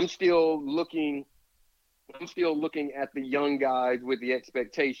 I'm still looking at the young guys with the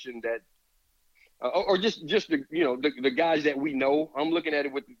expectation that, or just the guys that we know. I'm looking at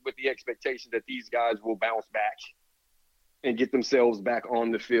it with the expectation that these guys will bounce back and get themselves back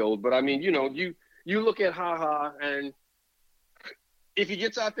on the field. But I mean, you look at HaHa, and if he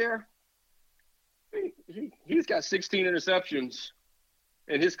gets out there, he's got 16 interceptions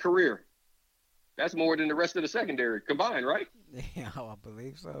in his career. That's more than the rest of the secondary combined, right? Yeah, I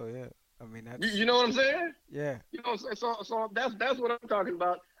believe so. Yeah, I mean, that's... you know what I'm saying? Yeah. So that's what I'm talking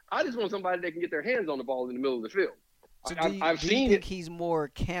about. I just want somebody that can get their hands on the ball in the middle of the field. So do you think he's more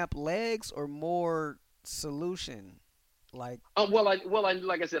camp legs or more solution? Like,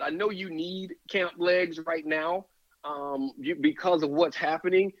 like I said, I know you need camp legs right now, because of what's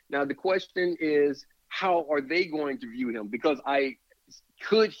happening. Now the question is, how are they going to view him? Because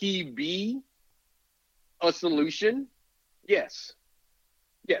could he be a solution? Yes.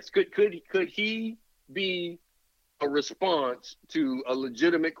 Could he be a response to a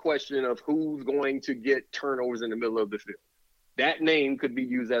legitimate question of who's going to get turnovers in the middle of the field? That name could be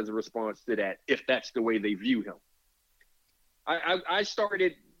used as a response to that, if that's the way they view him. I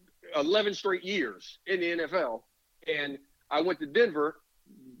started 11 straight years in the NFL, and I went to Denver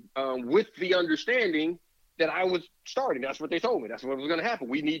with the understanding that I was starting. That's what they told me. That's what was going to happen.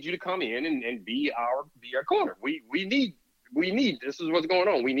 We need you to come in and be our corner. We need this is what's going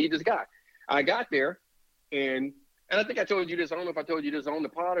on. We need this guy. I got there, and I think I told you this. I don't know if I told you this on the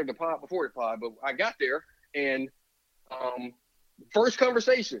pod or the pod before the pod, but I got there, and first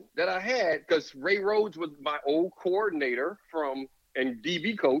conversation that I had, because Ray Rhodes was my old coordinator and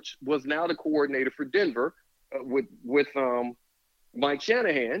DB coach, was now the coordinator for Denver with Mike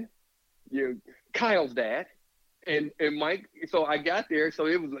Shanahan, Kyle's dad, and Mike. So I got there. So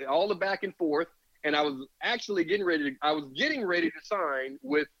it was all the back and forth, and I was actually getting ready to sign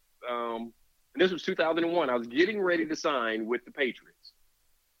with. And this was 2001. I was getting ready to sign with the Patriots.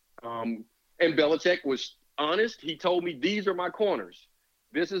 And Belichick was honest. He told me, these are my corners.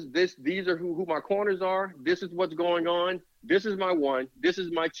 These are who my corners are. This is what's going on. This is my one. This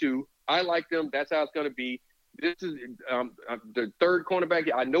is my two. I like them. That's how it's going to be. This is the third cornerback.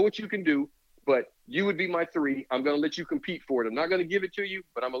 I know what you can do, but you would be my three. I'm going to let you compete for it. I'm not going to give it to you,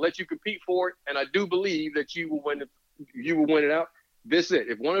 but I'm going to let you compete for it. And I do believe that you will win it out. This is it.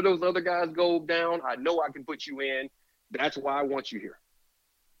 If one of those other guys go down, I know I can put you in. That's why I want you here.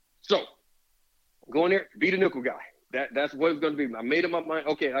 So go in there, be the nickel guy. That's what it's going to be. I made up my mind.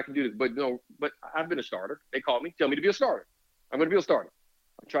 Okay, I can do this. But I've been a starter. They called me, tell me to be a starter. I'm going to be a starter.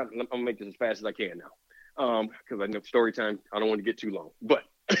 I'm going to make this as fast as I can now. Because I know story time, I don't want to get too long. But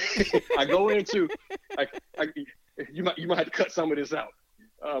I go into, you might have to cut some of this out.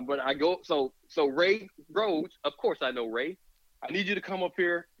 But I go, so Ray Rhodes, of course I know Ray. I need you to come up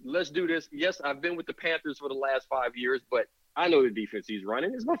here. Let's do this. Yes, I've been with the Panthers for the last 5 years, but I know the defense he's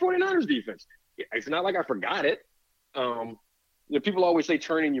running. It's my 49ers defense. It's not like I forgot it. People always say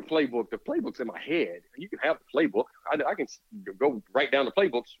turn in your playbook. The playbook's in my head. You can have the playbook. I can go write down the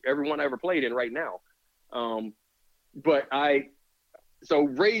playbooks, every one I ever played in right now. So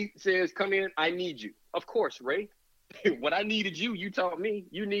Ray says, come in. I need you. Of course, Ray. When I needed you, you taught me.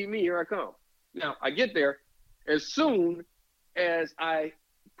 You need me. Here I come. Now, I get there. As soon as I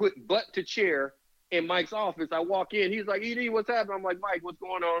put butt to chair in Mike's office, I walk in. He's like, ED, what's happening? I'm like, Mike, what's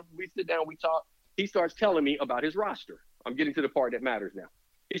going on? We sit down, we talk. He starts telling me about his roster. I'm getting to the part that matters now.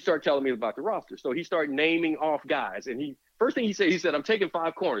 He started telling me about the roster. So he started naming off guys. And first thing he said, I'm taking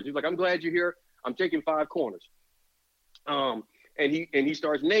 5 corners. He's like, I'm glad you're here. I'm taking 5 corners. And he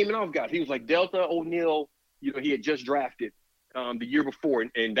starts naming off guys. He was like Delta O'Neal. He had just drafted the year before,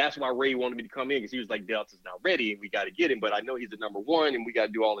 and that's why Ray wanted me to come in, because he was like, Delta's not ready, and we got to get him. But I know he's the number 1, and we got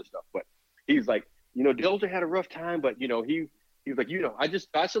to do all this stuff. But he's like, Delta had a rough time, but he was like,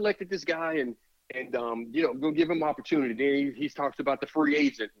 I selected this guy, and go give him opportunity. Then he talks about the free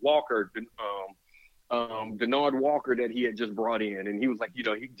agent Walker, Denard Walker, that he had just brought in, and he was like, he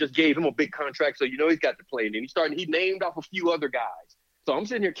just gave him a big contract, so he's got to play. And then he named off a few other guys. So I'm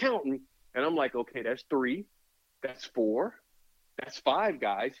sitting here counting, and I'm like, okay, that's 3, that's 4, that's 5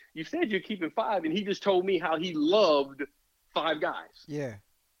 guys. You said you're keeping 5, and he just told me how he loved 5 guys. Yeah.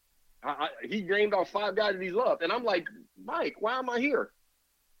 He named off 5 guys that he loved, and I'm like, Mike, why am I here?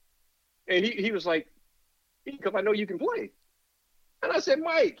 And he was like, because I know you can play. And I said,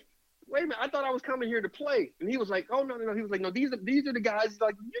 Mike, wait a minute, I thought I was coming here to play. And he was like, oh, no. He was like, no, these are the guys. He's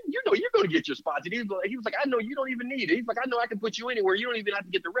like, you're going to get your spots. And he was like, I know you don't even need it. He's like, I know I can put you anywhere. You don't even have to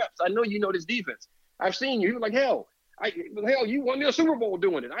get the reps. I know you know this defense. I've seen you. He was like, hell, you won me a Super Bowl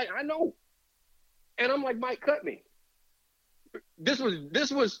doing it. I know. And I'm like, Mike, cut me. This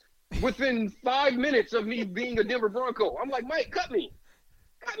was within 5 minutes of me being a Denver Bronco. I'm like, Mike, cut me.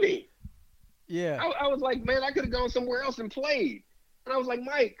 Yeah. I was like, man, I could have gone somewhere else and played. And I was like,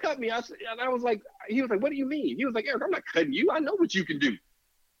 Mike, cut me. He was like, what do you mean? He was like, Eric, I'm not cutting you. I know what you can do.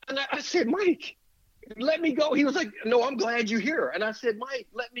 And I said, Mike, let me go. He was like, no, I'm glad you're here. And I said, Mike,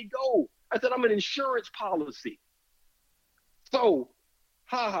 let me go. I said, I'm an insurance policy. So,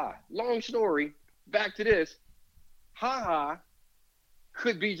 long story, back to this.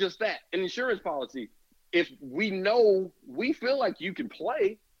 Could be just that, an insurance policy. If we feel like you can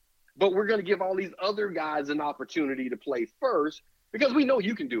play, but we're going to give all these other guys an opportunity to play first, because we know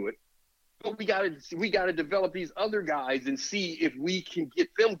you can do it. But we got to develop these other guys and see if we can get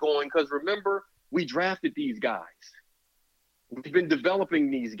them going. Because remember, we drafted these guys. We've been developing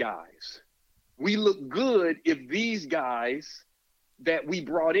these guys. We look good if these guys that we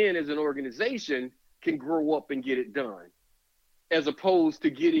brought in as an organization can grow up and get it done, as opposed to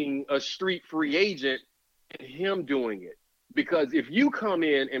getting a street free agent and him doing it. Because if you come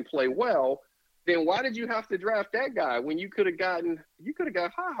in and play well, then why did you have to draft that guy when you could have got and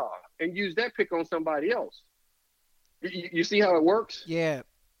used that pick on somebody else? You see how it works? Yeah.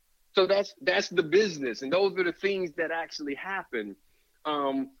 So that's the business, and those are the things that actually happen.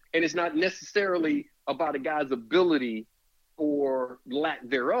 And it's not necessarily about a guy's ability or lack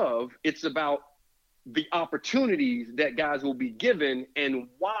thereof. It's about the opportunities that guys will be given and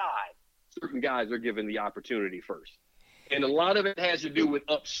why certain guys are given the opportunity first. And a lot of it has to do with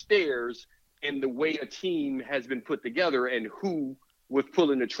upstairs and the way a team has been put together and who was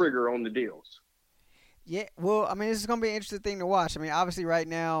pulling the trigger on the deals. Yeah, well, I mean, this is going to be an interesting thing to watch. I mean, obviously right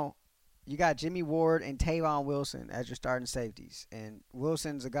now you got Jimmy Ward and Tavon Wilson as your starting safeties. And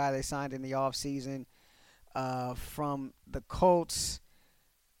Wilson's a guy they signed in the offseason from the Colts.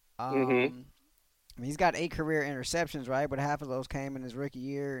 I mean, he's got 8 career interceptions, right? But half of those came in his rookie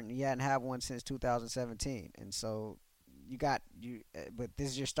year, and he hadn't had one since 2017. And so but this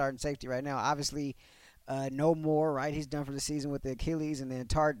is your starting safety right now. Obviously, no more, right? He's done for the season with the Achilles, and then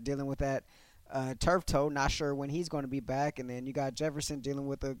Tart dealing with that turf toe. Not sure when he's going to be back. And then you got Jefferson dealing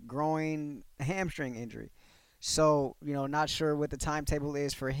with a growing hamstring injury. So, not sure what the timetable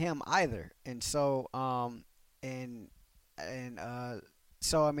is for him either. And so, so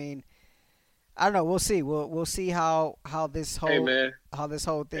I mean, I don't know. We'll see. We'll see how this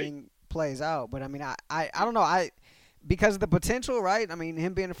whole thing plays out. But I mean, I don't know. Because of the potential, right? I mean,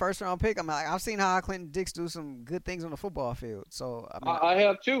 him being the first round pick, I've seen how Clinton Dix do some good things on the football field. So I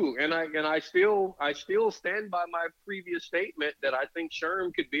have too, and I still stand by my previous statement that I think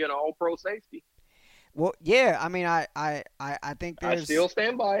Sherm could be an All-Pro safety. Well, yeah. I mean, I think I still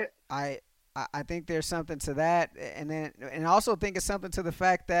stand by it. I think there's something to that, and I also think it's something to the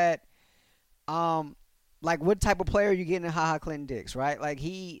fact that, like, what type of player are you getting in HaHa Clinton Dix, right? Like,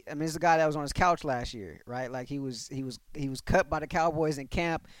 this is a guy that was on his couch last year, right? Like, he was cut by the Cowboys in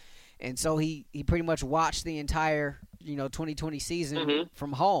camp, and so he pretty much watched the entire 2020 season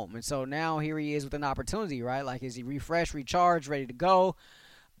from home, and so now here he is with an opportunity, right? Like, is he refreshed, recharged, ready to go,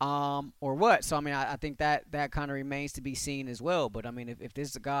 or what? So I mean, I think that kind of remains to be seen as well. But I mean, if this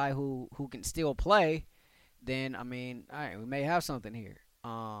is a guy who can still play, then I mean, all right, we may have something here.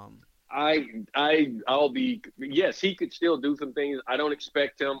 Yes, he could still do some things. I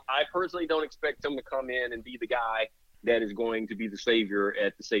personally don't expect him to come in and be the guy that is going to be the savior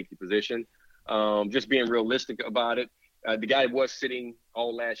at the safety position. Just being realistic about it. The guy was sitting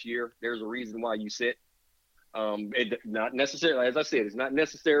all last year. There's a reason why you sit. Not necessarily, as I said, it's not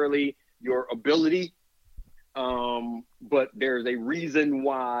necessarily your ability. But there's a reason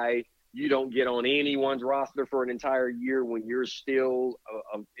why you don't get on anyone's roster for an entire year when you're still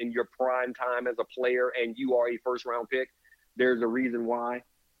in your prime time as a player and you are a first-round pick. There's a reason why.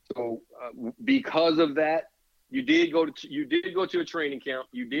 So because of that, you did go to a training camp.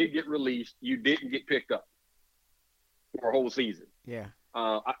 You did get released. You didn't get picked up for a whole season. Yeah.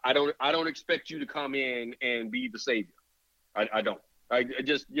 I don't expect you to come in and be the savior. I don't. I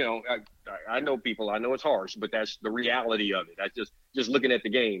just, I know people. I know it's harsh, but that's the reality of it. That's just looking at the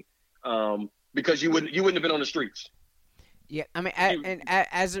game, because you wouldn't have been on the streets. Yeah, I mean,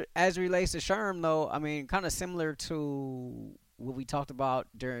 as it relates to Sherm, though, I mean, kind of similar to what we talked about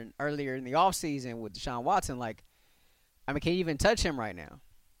earlier in the offseason with Deshaun Watson. Like, I mean, can you even touch him right now?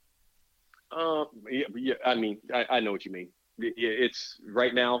 Yeah. I mean, I know what you mean. It's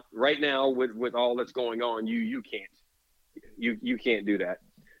right now with all that's going on, you can't. You can't do that.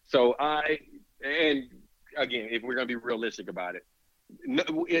 So and again, if we're going to be realistic about it,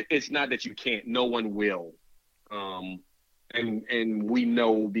 it's not that you can't. No one will. And we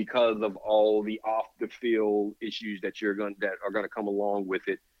know because of all the off the field issues that are going to come along with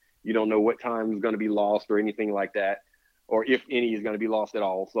it. You don't know what time is going to be lost or anything like that, or if any is going to be lost at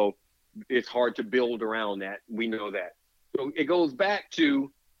all. So it's hard to build around that. We know that. So it goes back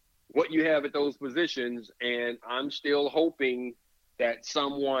to what you have at those positions, and I'm still hoping that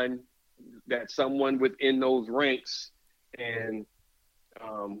someone within those ranks, and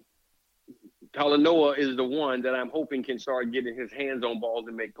Talanoa is the one that I'm hoping can start getting his hands on balls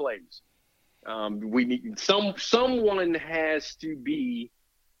and make plays. We need someone has to be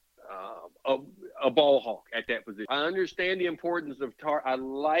a ball hawk at that position. I understand the importance of I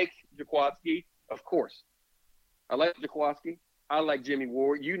like Jaquiski, of course. I like Jaquiski. I like Jimmy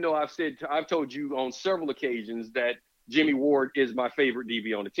Ward. I've told you on several occasions that Jimmy Ward is my favorite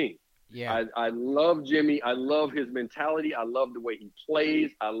DB on the team. Yeah. I love Jimmy. I love his mentality. I love the way he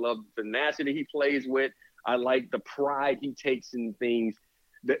plays. I love the tenacity he plays with. I like the pride he takes in things,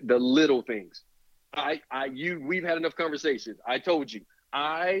 the little things. We've had enough conversations. I told you,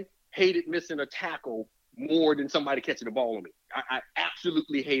 I hated missing a tackle more than somebody catching the ball on me. I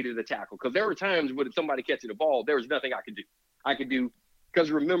absolutely hated a tackle because there were times when somebody catching the ball, there was nothing I could do.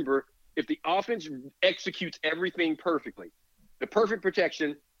 Because remember, if the offense executes everything perfectly, the perfect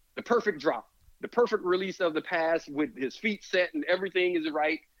protection, the perfect drop, the perfect release of the pass with his feet set and everything is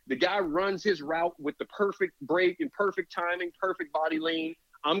right, the guy runs his route with the perfect break and perfect timing, perfect body lean,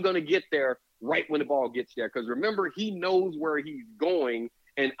 I'm going to get there right when the ball gets there. Because remember, he knows where he's going,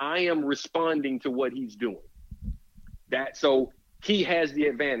 and I am responding to what he's doing. So he has the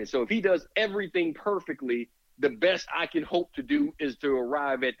advantage. So if he does everything perfectly, the best I can hope to do is to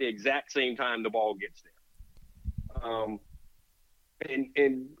arrive at the exact same time the ball gets there.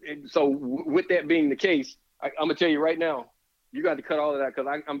 And so with that being the case, I'm gonna tell you right now, you got to cut all of that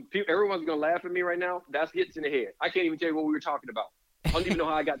because everyone's gonna laugh at me right now. That's hits in the head. I can't even tell you what we were talking about. I don't even know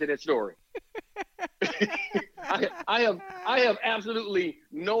how I got to that story. I have absolutely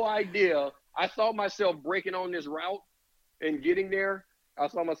no idea. I saw myself breaking on this route and getting there. I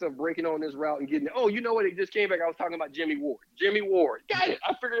saw myself breaking on this route and getting there. Oh, you know what? It just came back. I was talking about Jimmy Ward. Jimmy Ward. Got it.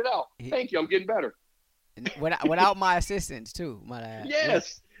 I figured it out. Thank you. I'm getting better. Without my assistance, too, might I add.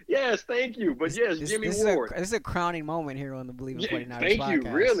 Yes, thank you. But Jimmy Ward. This is a crowning moment here on the Believe in 49ers Thank podcast.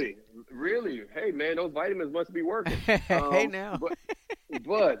 you. Really. Hey, man, those vitamins must be working. Hey, now.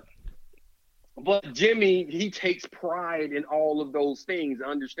 But Jimmy, he takes pride in all of those things,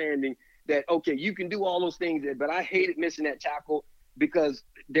 understanding that, okay, you can do all those things, but I hated missing that tackle because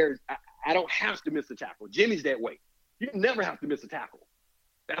I don't have to miss a tackle. Jimmy's that way. You never have to miss a tackle.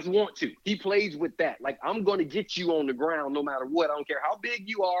 That's want to. He plays with that. Like, I'm going to get you on the ground no matter what. I don't care how big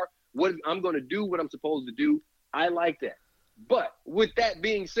you are. I'm going to do what I'm supposed to do. I like that. But with that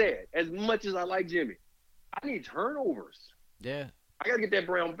being said, as much as I like Jimmy, I need turnovers. Yeah. I got to get that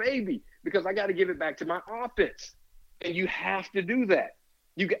brown baby because I got to give it back to my offense. And you have to do that.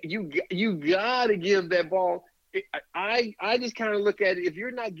 You got to give that ball. I just kind of look at it. If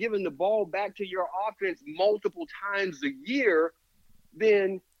you're not giving the ball back to your offense multiple times a year,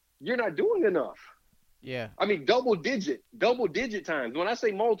 then you're not doing enough. Yeah. I mean, double digit times. When I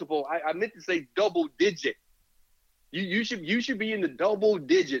say multiple, I meant to say double digit. You should be in the double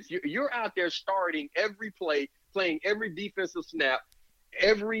digits. You're out there starting every play, playing every defensive snap,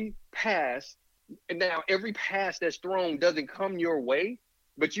 every pass. And now every pass that's thrown doesn't come your way,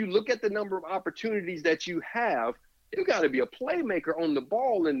 but you look at the number of opportunities that you have, you got to be a playmaker on the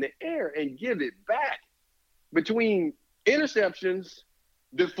ball in the air and give it back. Between interceptions,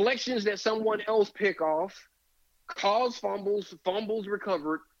 deflections that someone else pick off, cause fumbles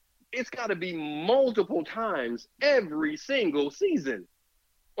recovered, it's got to be multiple times every single season,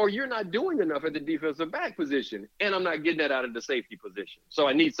 or you're not doing enough at the defensive back position. And I'm not getting that out of the safety position. So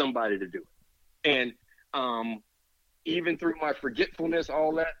I need somebody to do it. And even through my forgetfulness,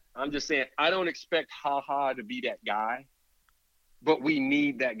 all that, I'm just saying, I don't expect Ha to be that guy, but we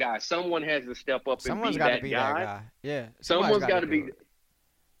need that guy. Someone has to step up and be that guy. Yeah. Someone's got to be.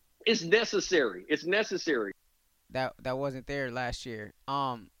 It's necessary. It's necessary. That wasn't there last year.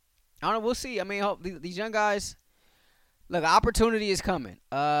 I don't know. We'll see. I mean, hope these young guys. Look, opportunity is coming.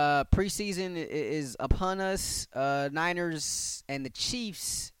 Preseason is upon us. Niners and the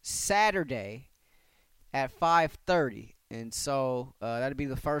Chiefs Saturday at 5:30, and so that'll be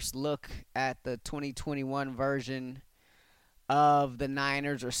the first look at the 2021 version of the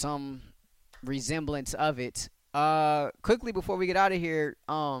Niners or some resemblance of it. Quickly before we get out of here,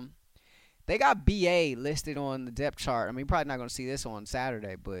 they got BA listed on the depth chart. I mean, you're probably not going to see this on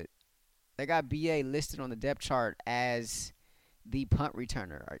Saturday, but they got BA listed on the depth chart as the punt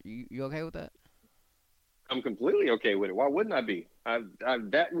returner. Are you okay with that? I'm completely okay with it. Why wouldn't I be?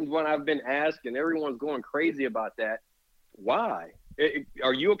 That was what I've been asked, and everyone's going crazy about that. Why?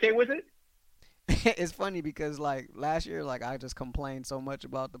 Are you okay with it? It's funny because, like, last year, like, I just complained so much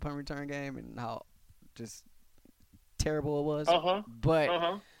about the punt return game and how just terrible it was. But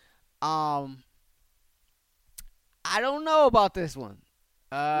I don't know about this one.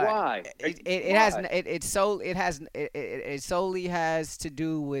 Why? It solely has to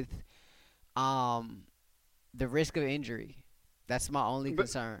do with the risk of injury. That's my only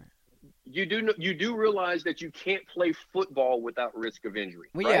concern. You do realize that you can't play football without risk of injury.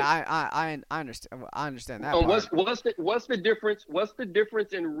 Well, right? yeah, I understand. I understand that. Part. What's the difference? What's the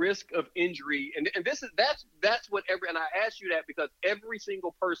difference in risk of injury? And that's what and I ask you that because every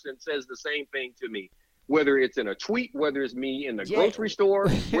single person says the same thing to me. Whether it's in a tweet, whether it's me in the grocery store,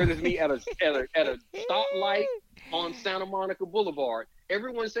 whether it's me at a stoplight on Santa Monica Boulevard,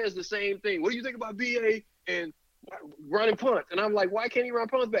 everyone says the same thing. What do you think about BA and running punts? And I'm like, why can't he run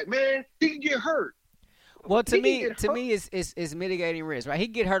punts back? Man, he can get hurt. Well, to me, is mitigating risk, right? He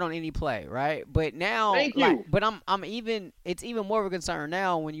can get hurt on any play, right? But now, but it's even more of a concern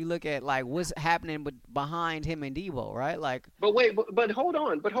now when you look at like what's happening behind him and Debo, right? Like, but hold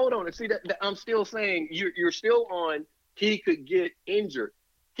on, and see that I'm still saying you're still on. He could get injured.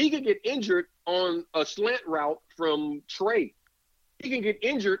 He could get injured on a slant route from Trey. He can get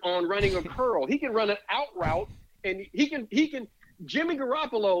injured on running a curl. He can run an out route, and he can. Jimmy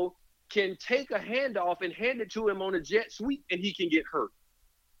Garoppolo can take a handoff and hand it to him on a jet sweep, and he can get hurt.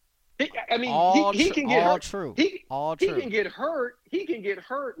 He can get hurt. True. He can get hurt. He can get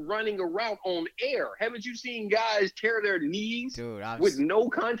hurt running a route on air. Haven't you seen guys tear their knees with no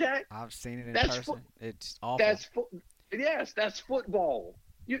contact? I've seen it in person. It's awful. That's football.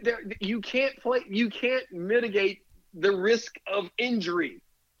 You can't play. You can't mitigate the risk of injury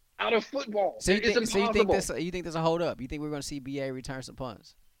out of football. So you think there's a hold up? You think we're going to see BA return some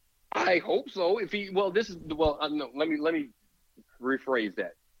punts? I hope so. Let me rephrase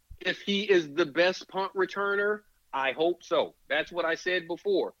that. If he is the best punt returner, I hope so. That's what I said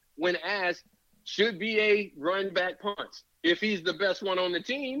before. When asked, should BA run back punts? If he's the best one on the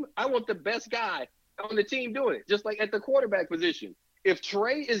team, I want the best guy on the team doing it. Just like at the quarterback position. If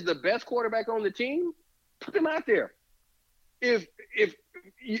Trey is the best quarterback on the team, put him out there. If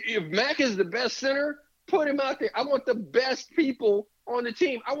Mac is the best center, put him out there. I want the best people on the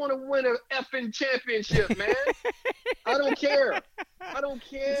team. I want to win an effing championship, man. I don't care. I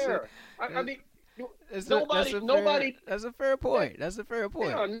mean, nobody. That's a fair point. Yeah,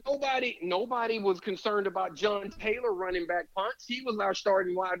 nobody was concerned about John Taylor running back punts. He was our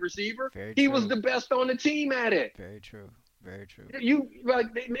starting wide receiver. He was the best on the team at it. Very true. That's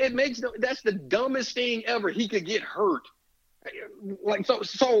the dumbest thing ever. He could get hurt. Like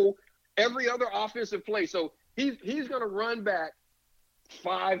so every other offensive play. So he's going to run back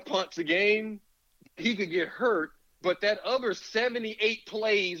 5 punts a game. He could get hurt, but that other 78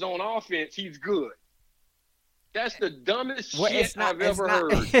 plays on offense, he's good. That's the dumbest shit I've ever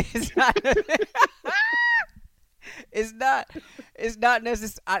heard. It's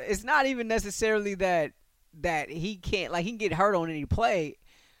not even necessarily that he can't, like, he can get hurt on any play.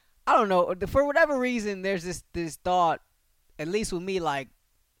 I don't know. For whatever reason, there's this thought, at least with me, like,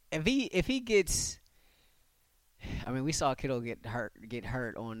 if he gets, I mean, we saw Kittle get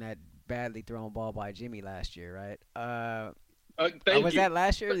hurt on that badly thrown ball by Jimmy last year, right? Was that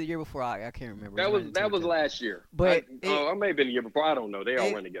last year or the year before? I can't remember. That was last year. But I may have been the year before. I don't know. They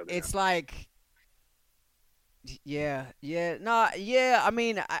all run together. It's like I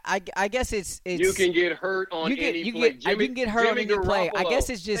mean, I guess You it's can get hurt on any play. you can get hurt on Jimmy any play. I guess Garoppolo.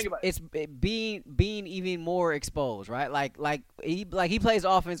 it's just Think about it. being even more exposed, right? Like he plays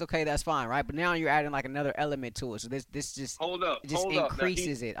offense, okay, that's fine, right? But now you're adding like another element to it, so this just Hold up. Now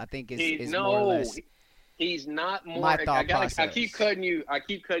increases it. I think he is more or no, less he's not more. my thought I process. keep cutting you. I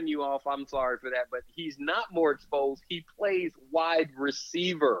keep cutting you off. I'm sorry for that, but he's not more exposed. He plays wide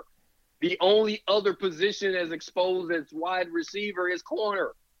receiver. The only other position as exposed as wide receiver is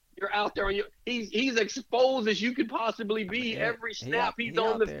corner. You're out there, and he's exposed as you could possibly be Yeah, every snap he's he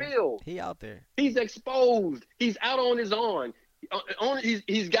on out the there. field. He out there. He's exposed. He's out on his own.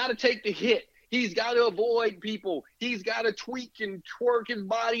 He's got to take the hit. He's got to avoid people. He's got to tweak and twerk his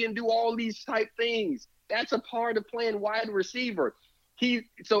body and do all these type things. That's a part of playing wide receiver.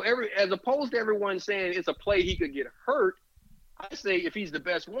 As opposed to everyone saying it's a play he could get hurt, I say if he's the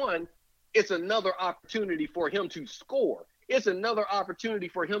best one, it's another opportunity for him to score. It's another opportunity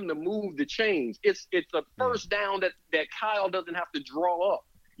for him to move the chains. It's a first down that Kyle doesn't have to draw up.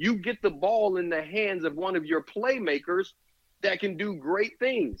 You get the ball in the hands of one of your playmakers that can do great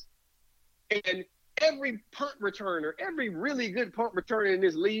things. And every punt returner, every really good punt returner in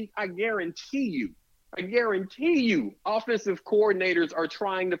this league, I guarantee you, offensive coordinators are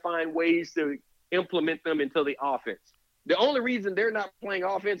trying to find ways to implement them into the offense. The only reason they're not playing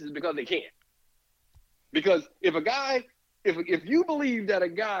offense is because they can't. Because if you believe that a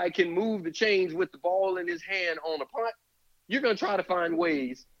guy can move the chains with the ball in his hand on a punt, you're going to try to find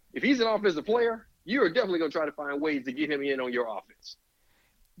ways. If he's an offensive player, you are definitely going to try to find ways to get him in on your offense.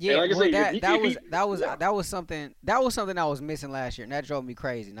 Yeah, like well, that was something I was missing last year, and that drove me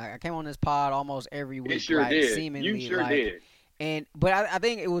crazy. Now, I came on this pod almost every week, It sure right? did. Seemingly, You sure did. But I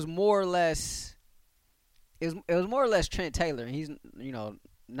think it was more or less Trent Taylor, and he's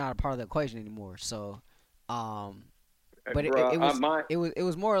not a part of the equation anymore. So, but it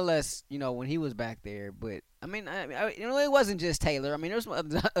was more or less when he was back there. But I mean, it wasn't just Taylor. I mean, there's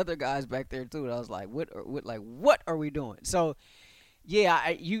some other guys back there too. That I was like, what are we doing? So. Yeah,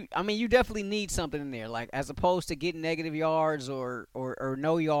 you definitely need something in there, like as opposed to getting negative yards or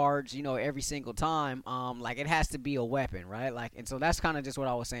no yards, every single time. Like it has to be a weapon, right? Like, and so that's kind of just what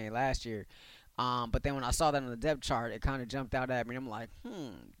I was saying last year. But then when I saw that on the depth chart, it kind of jumped out at me. I'm like,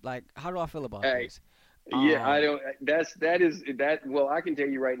 like how do I feel about this? Yeah, I don't. Well, I can tell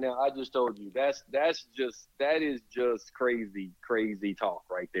you right now. I just told you that is just crazy talk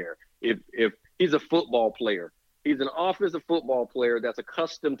right there. If he's a football player. He's an offensive football player that's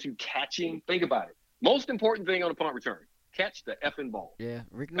accustomed to catching. Think about it. Most important thing on a punt return: catch the effing ball. Yeah,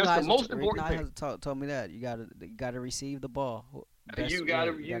 Rick That's the most important thing. Told me that you gotta receive the ball. You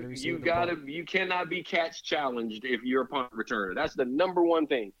cannot be catch challenged if you're a punt returner. That's the number one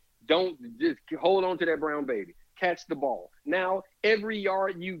thing. Don't just hold on to that brown baby. Catch the ball. Now, every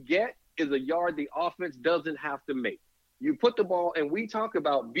yard you get is a yard the offense doesn't have to make. You put the ball, and we talk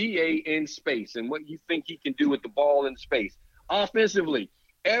about BA in space and what you think he can do with the ball in space. Offensively,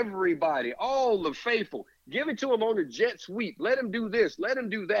 everybody, all the faithful, give it to him on the jet sweep. Let him do this. Let him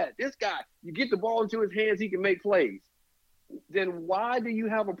do that. This guy, you get the ball into his hands, he can make plays. Then why do you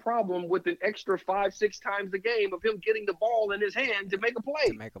have a problem with an extra 5-6 times a game of him getting the ball in his hand to make a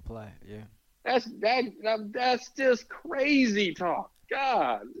play? Yeah. That's just crazy talk.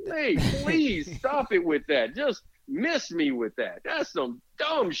 God, please stop it with that. Just miss me with that. That's some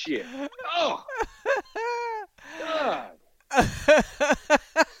dumb shit. Oh, God.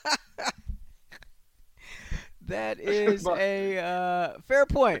 That is a fair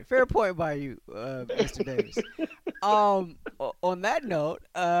point. Fair point by you, Mr. Davis. On that note,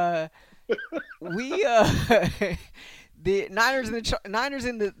 we the Niners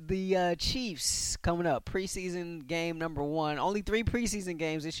and the Chiefs coming up. Preseason game number 1. Only 3 preseason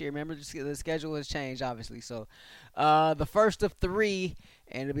games this year. Remember, the schedule has changed, obviously. So, the first of 3,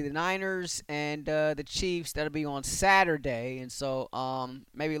 and it'll be the Niners and the Chiefs. That'll be on Saturday. And so,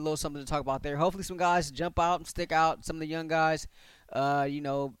 maybe a little something to talk about there. Hopefully, some guys jump out and stick out. Some of the young guys, or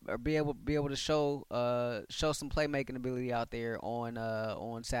be able to show some playmaking ability out there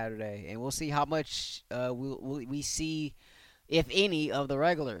on Saturday, and we'll see how much we see, if any, of the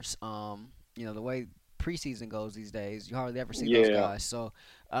regulars. The way preseason goes these days, you hardly ever see those guys. So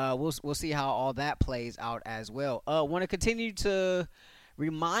we'll see how all that plays out as well. Want to continue to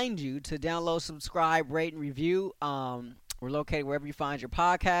remind you to download, subscribe, rate, and review. We're located wherever you find your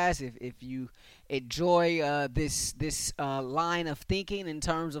podcast. If you enjoy this line of thinking in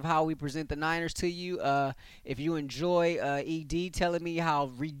terms of how we present the Niners to you. If you enjoy ED telling me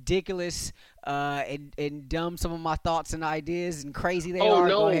how ridiculous and dumb some of my thoughts and ideas and crazy they are,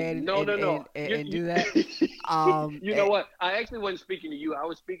 go ahead and do that. You know what? I actually wasn't speaking to you. I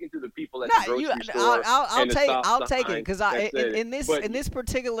was speaking to the people at the grocery store. I'll take it because in this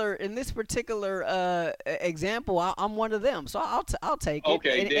particular example, I'm one of them. So I'll take it.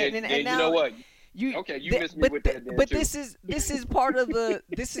 Okay, and you know what? You missed me with that. But this is part of the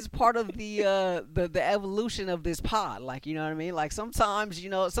evolution of this pod. Like, you know what I mean? Like sometimes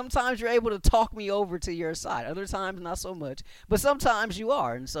you're able to talk me over to your side. Other times not so much. But sometimes you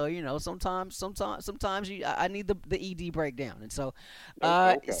are, and so sometimes I need the ED breakdown. And so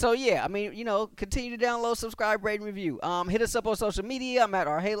so yeah, I mean, continue to download, subscribe, rate, and review. Hit us up on social media. I'm at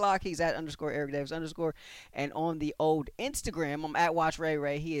 @RHaylock. He's at _Eric Davis _ and on the old Instagram, I'm at Watch Ray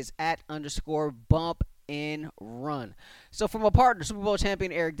Ray. He is at _Bump and Run. So from a partner, Super Bowl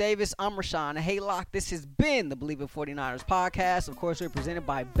champion Eric Davis, I'm Rashawn Haylock. This has been the Believe in 49ers podcast. Of course, we're presented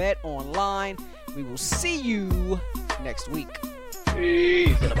by Bet Online. We will see you next week.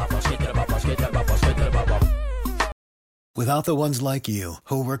 Peace. Without the ones like you,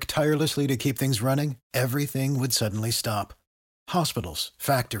 who work tirelessly to keep things running, everything would suddenly stop. Hospitals,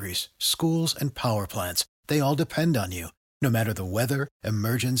 factories, schools, and power plants, they all depend on you. No matter the weather,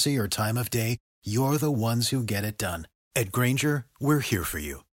 emergency, or time of day, you're the ones who get it done. At Grainger, we're here for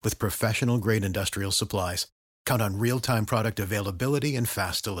you with professional-grade industrial supplies. Count on real-time product availability and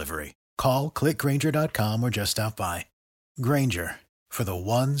fast delivery. Call, click Grainger.com, or just stop by. Grainger, for the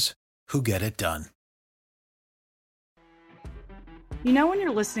ones who get it done. You know when you're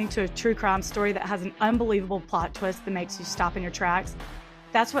listening to a true crime story that has an unbelievable plot twist that makes you stop in your tracks?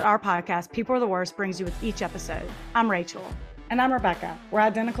 That's what our podcast, People Are the Worst, brings you with each episode. I'm Rachel. And I'm Rebecca. We're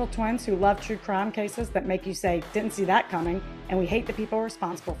identical twins who love true crime cases that make you say, didn't see that coming, and we hate the people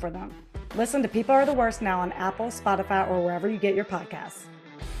responsible for them. Listen to People Are the Worst now on Apple, Spotify, or wherever you get your podcasts.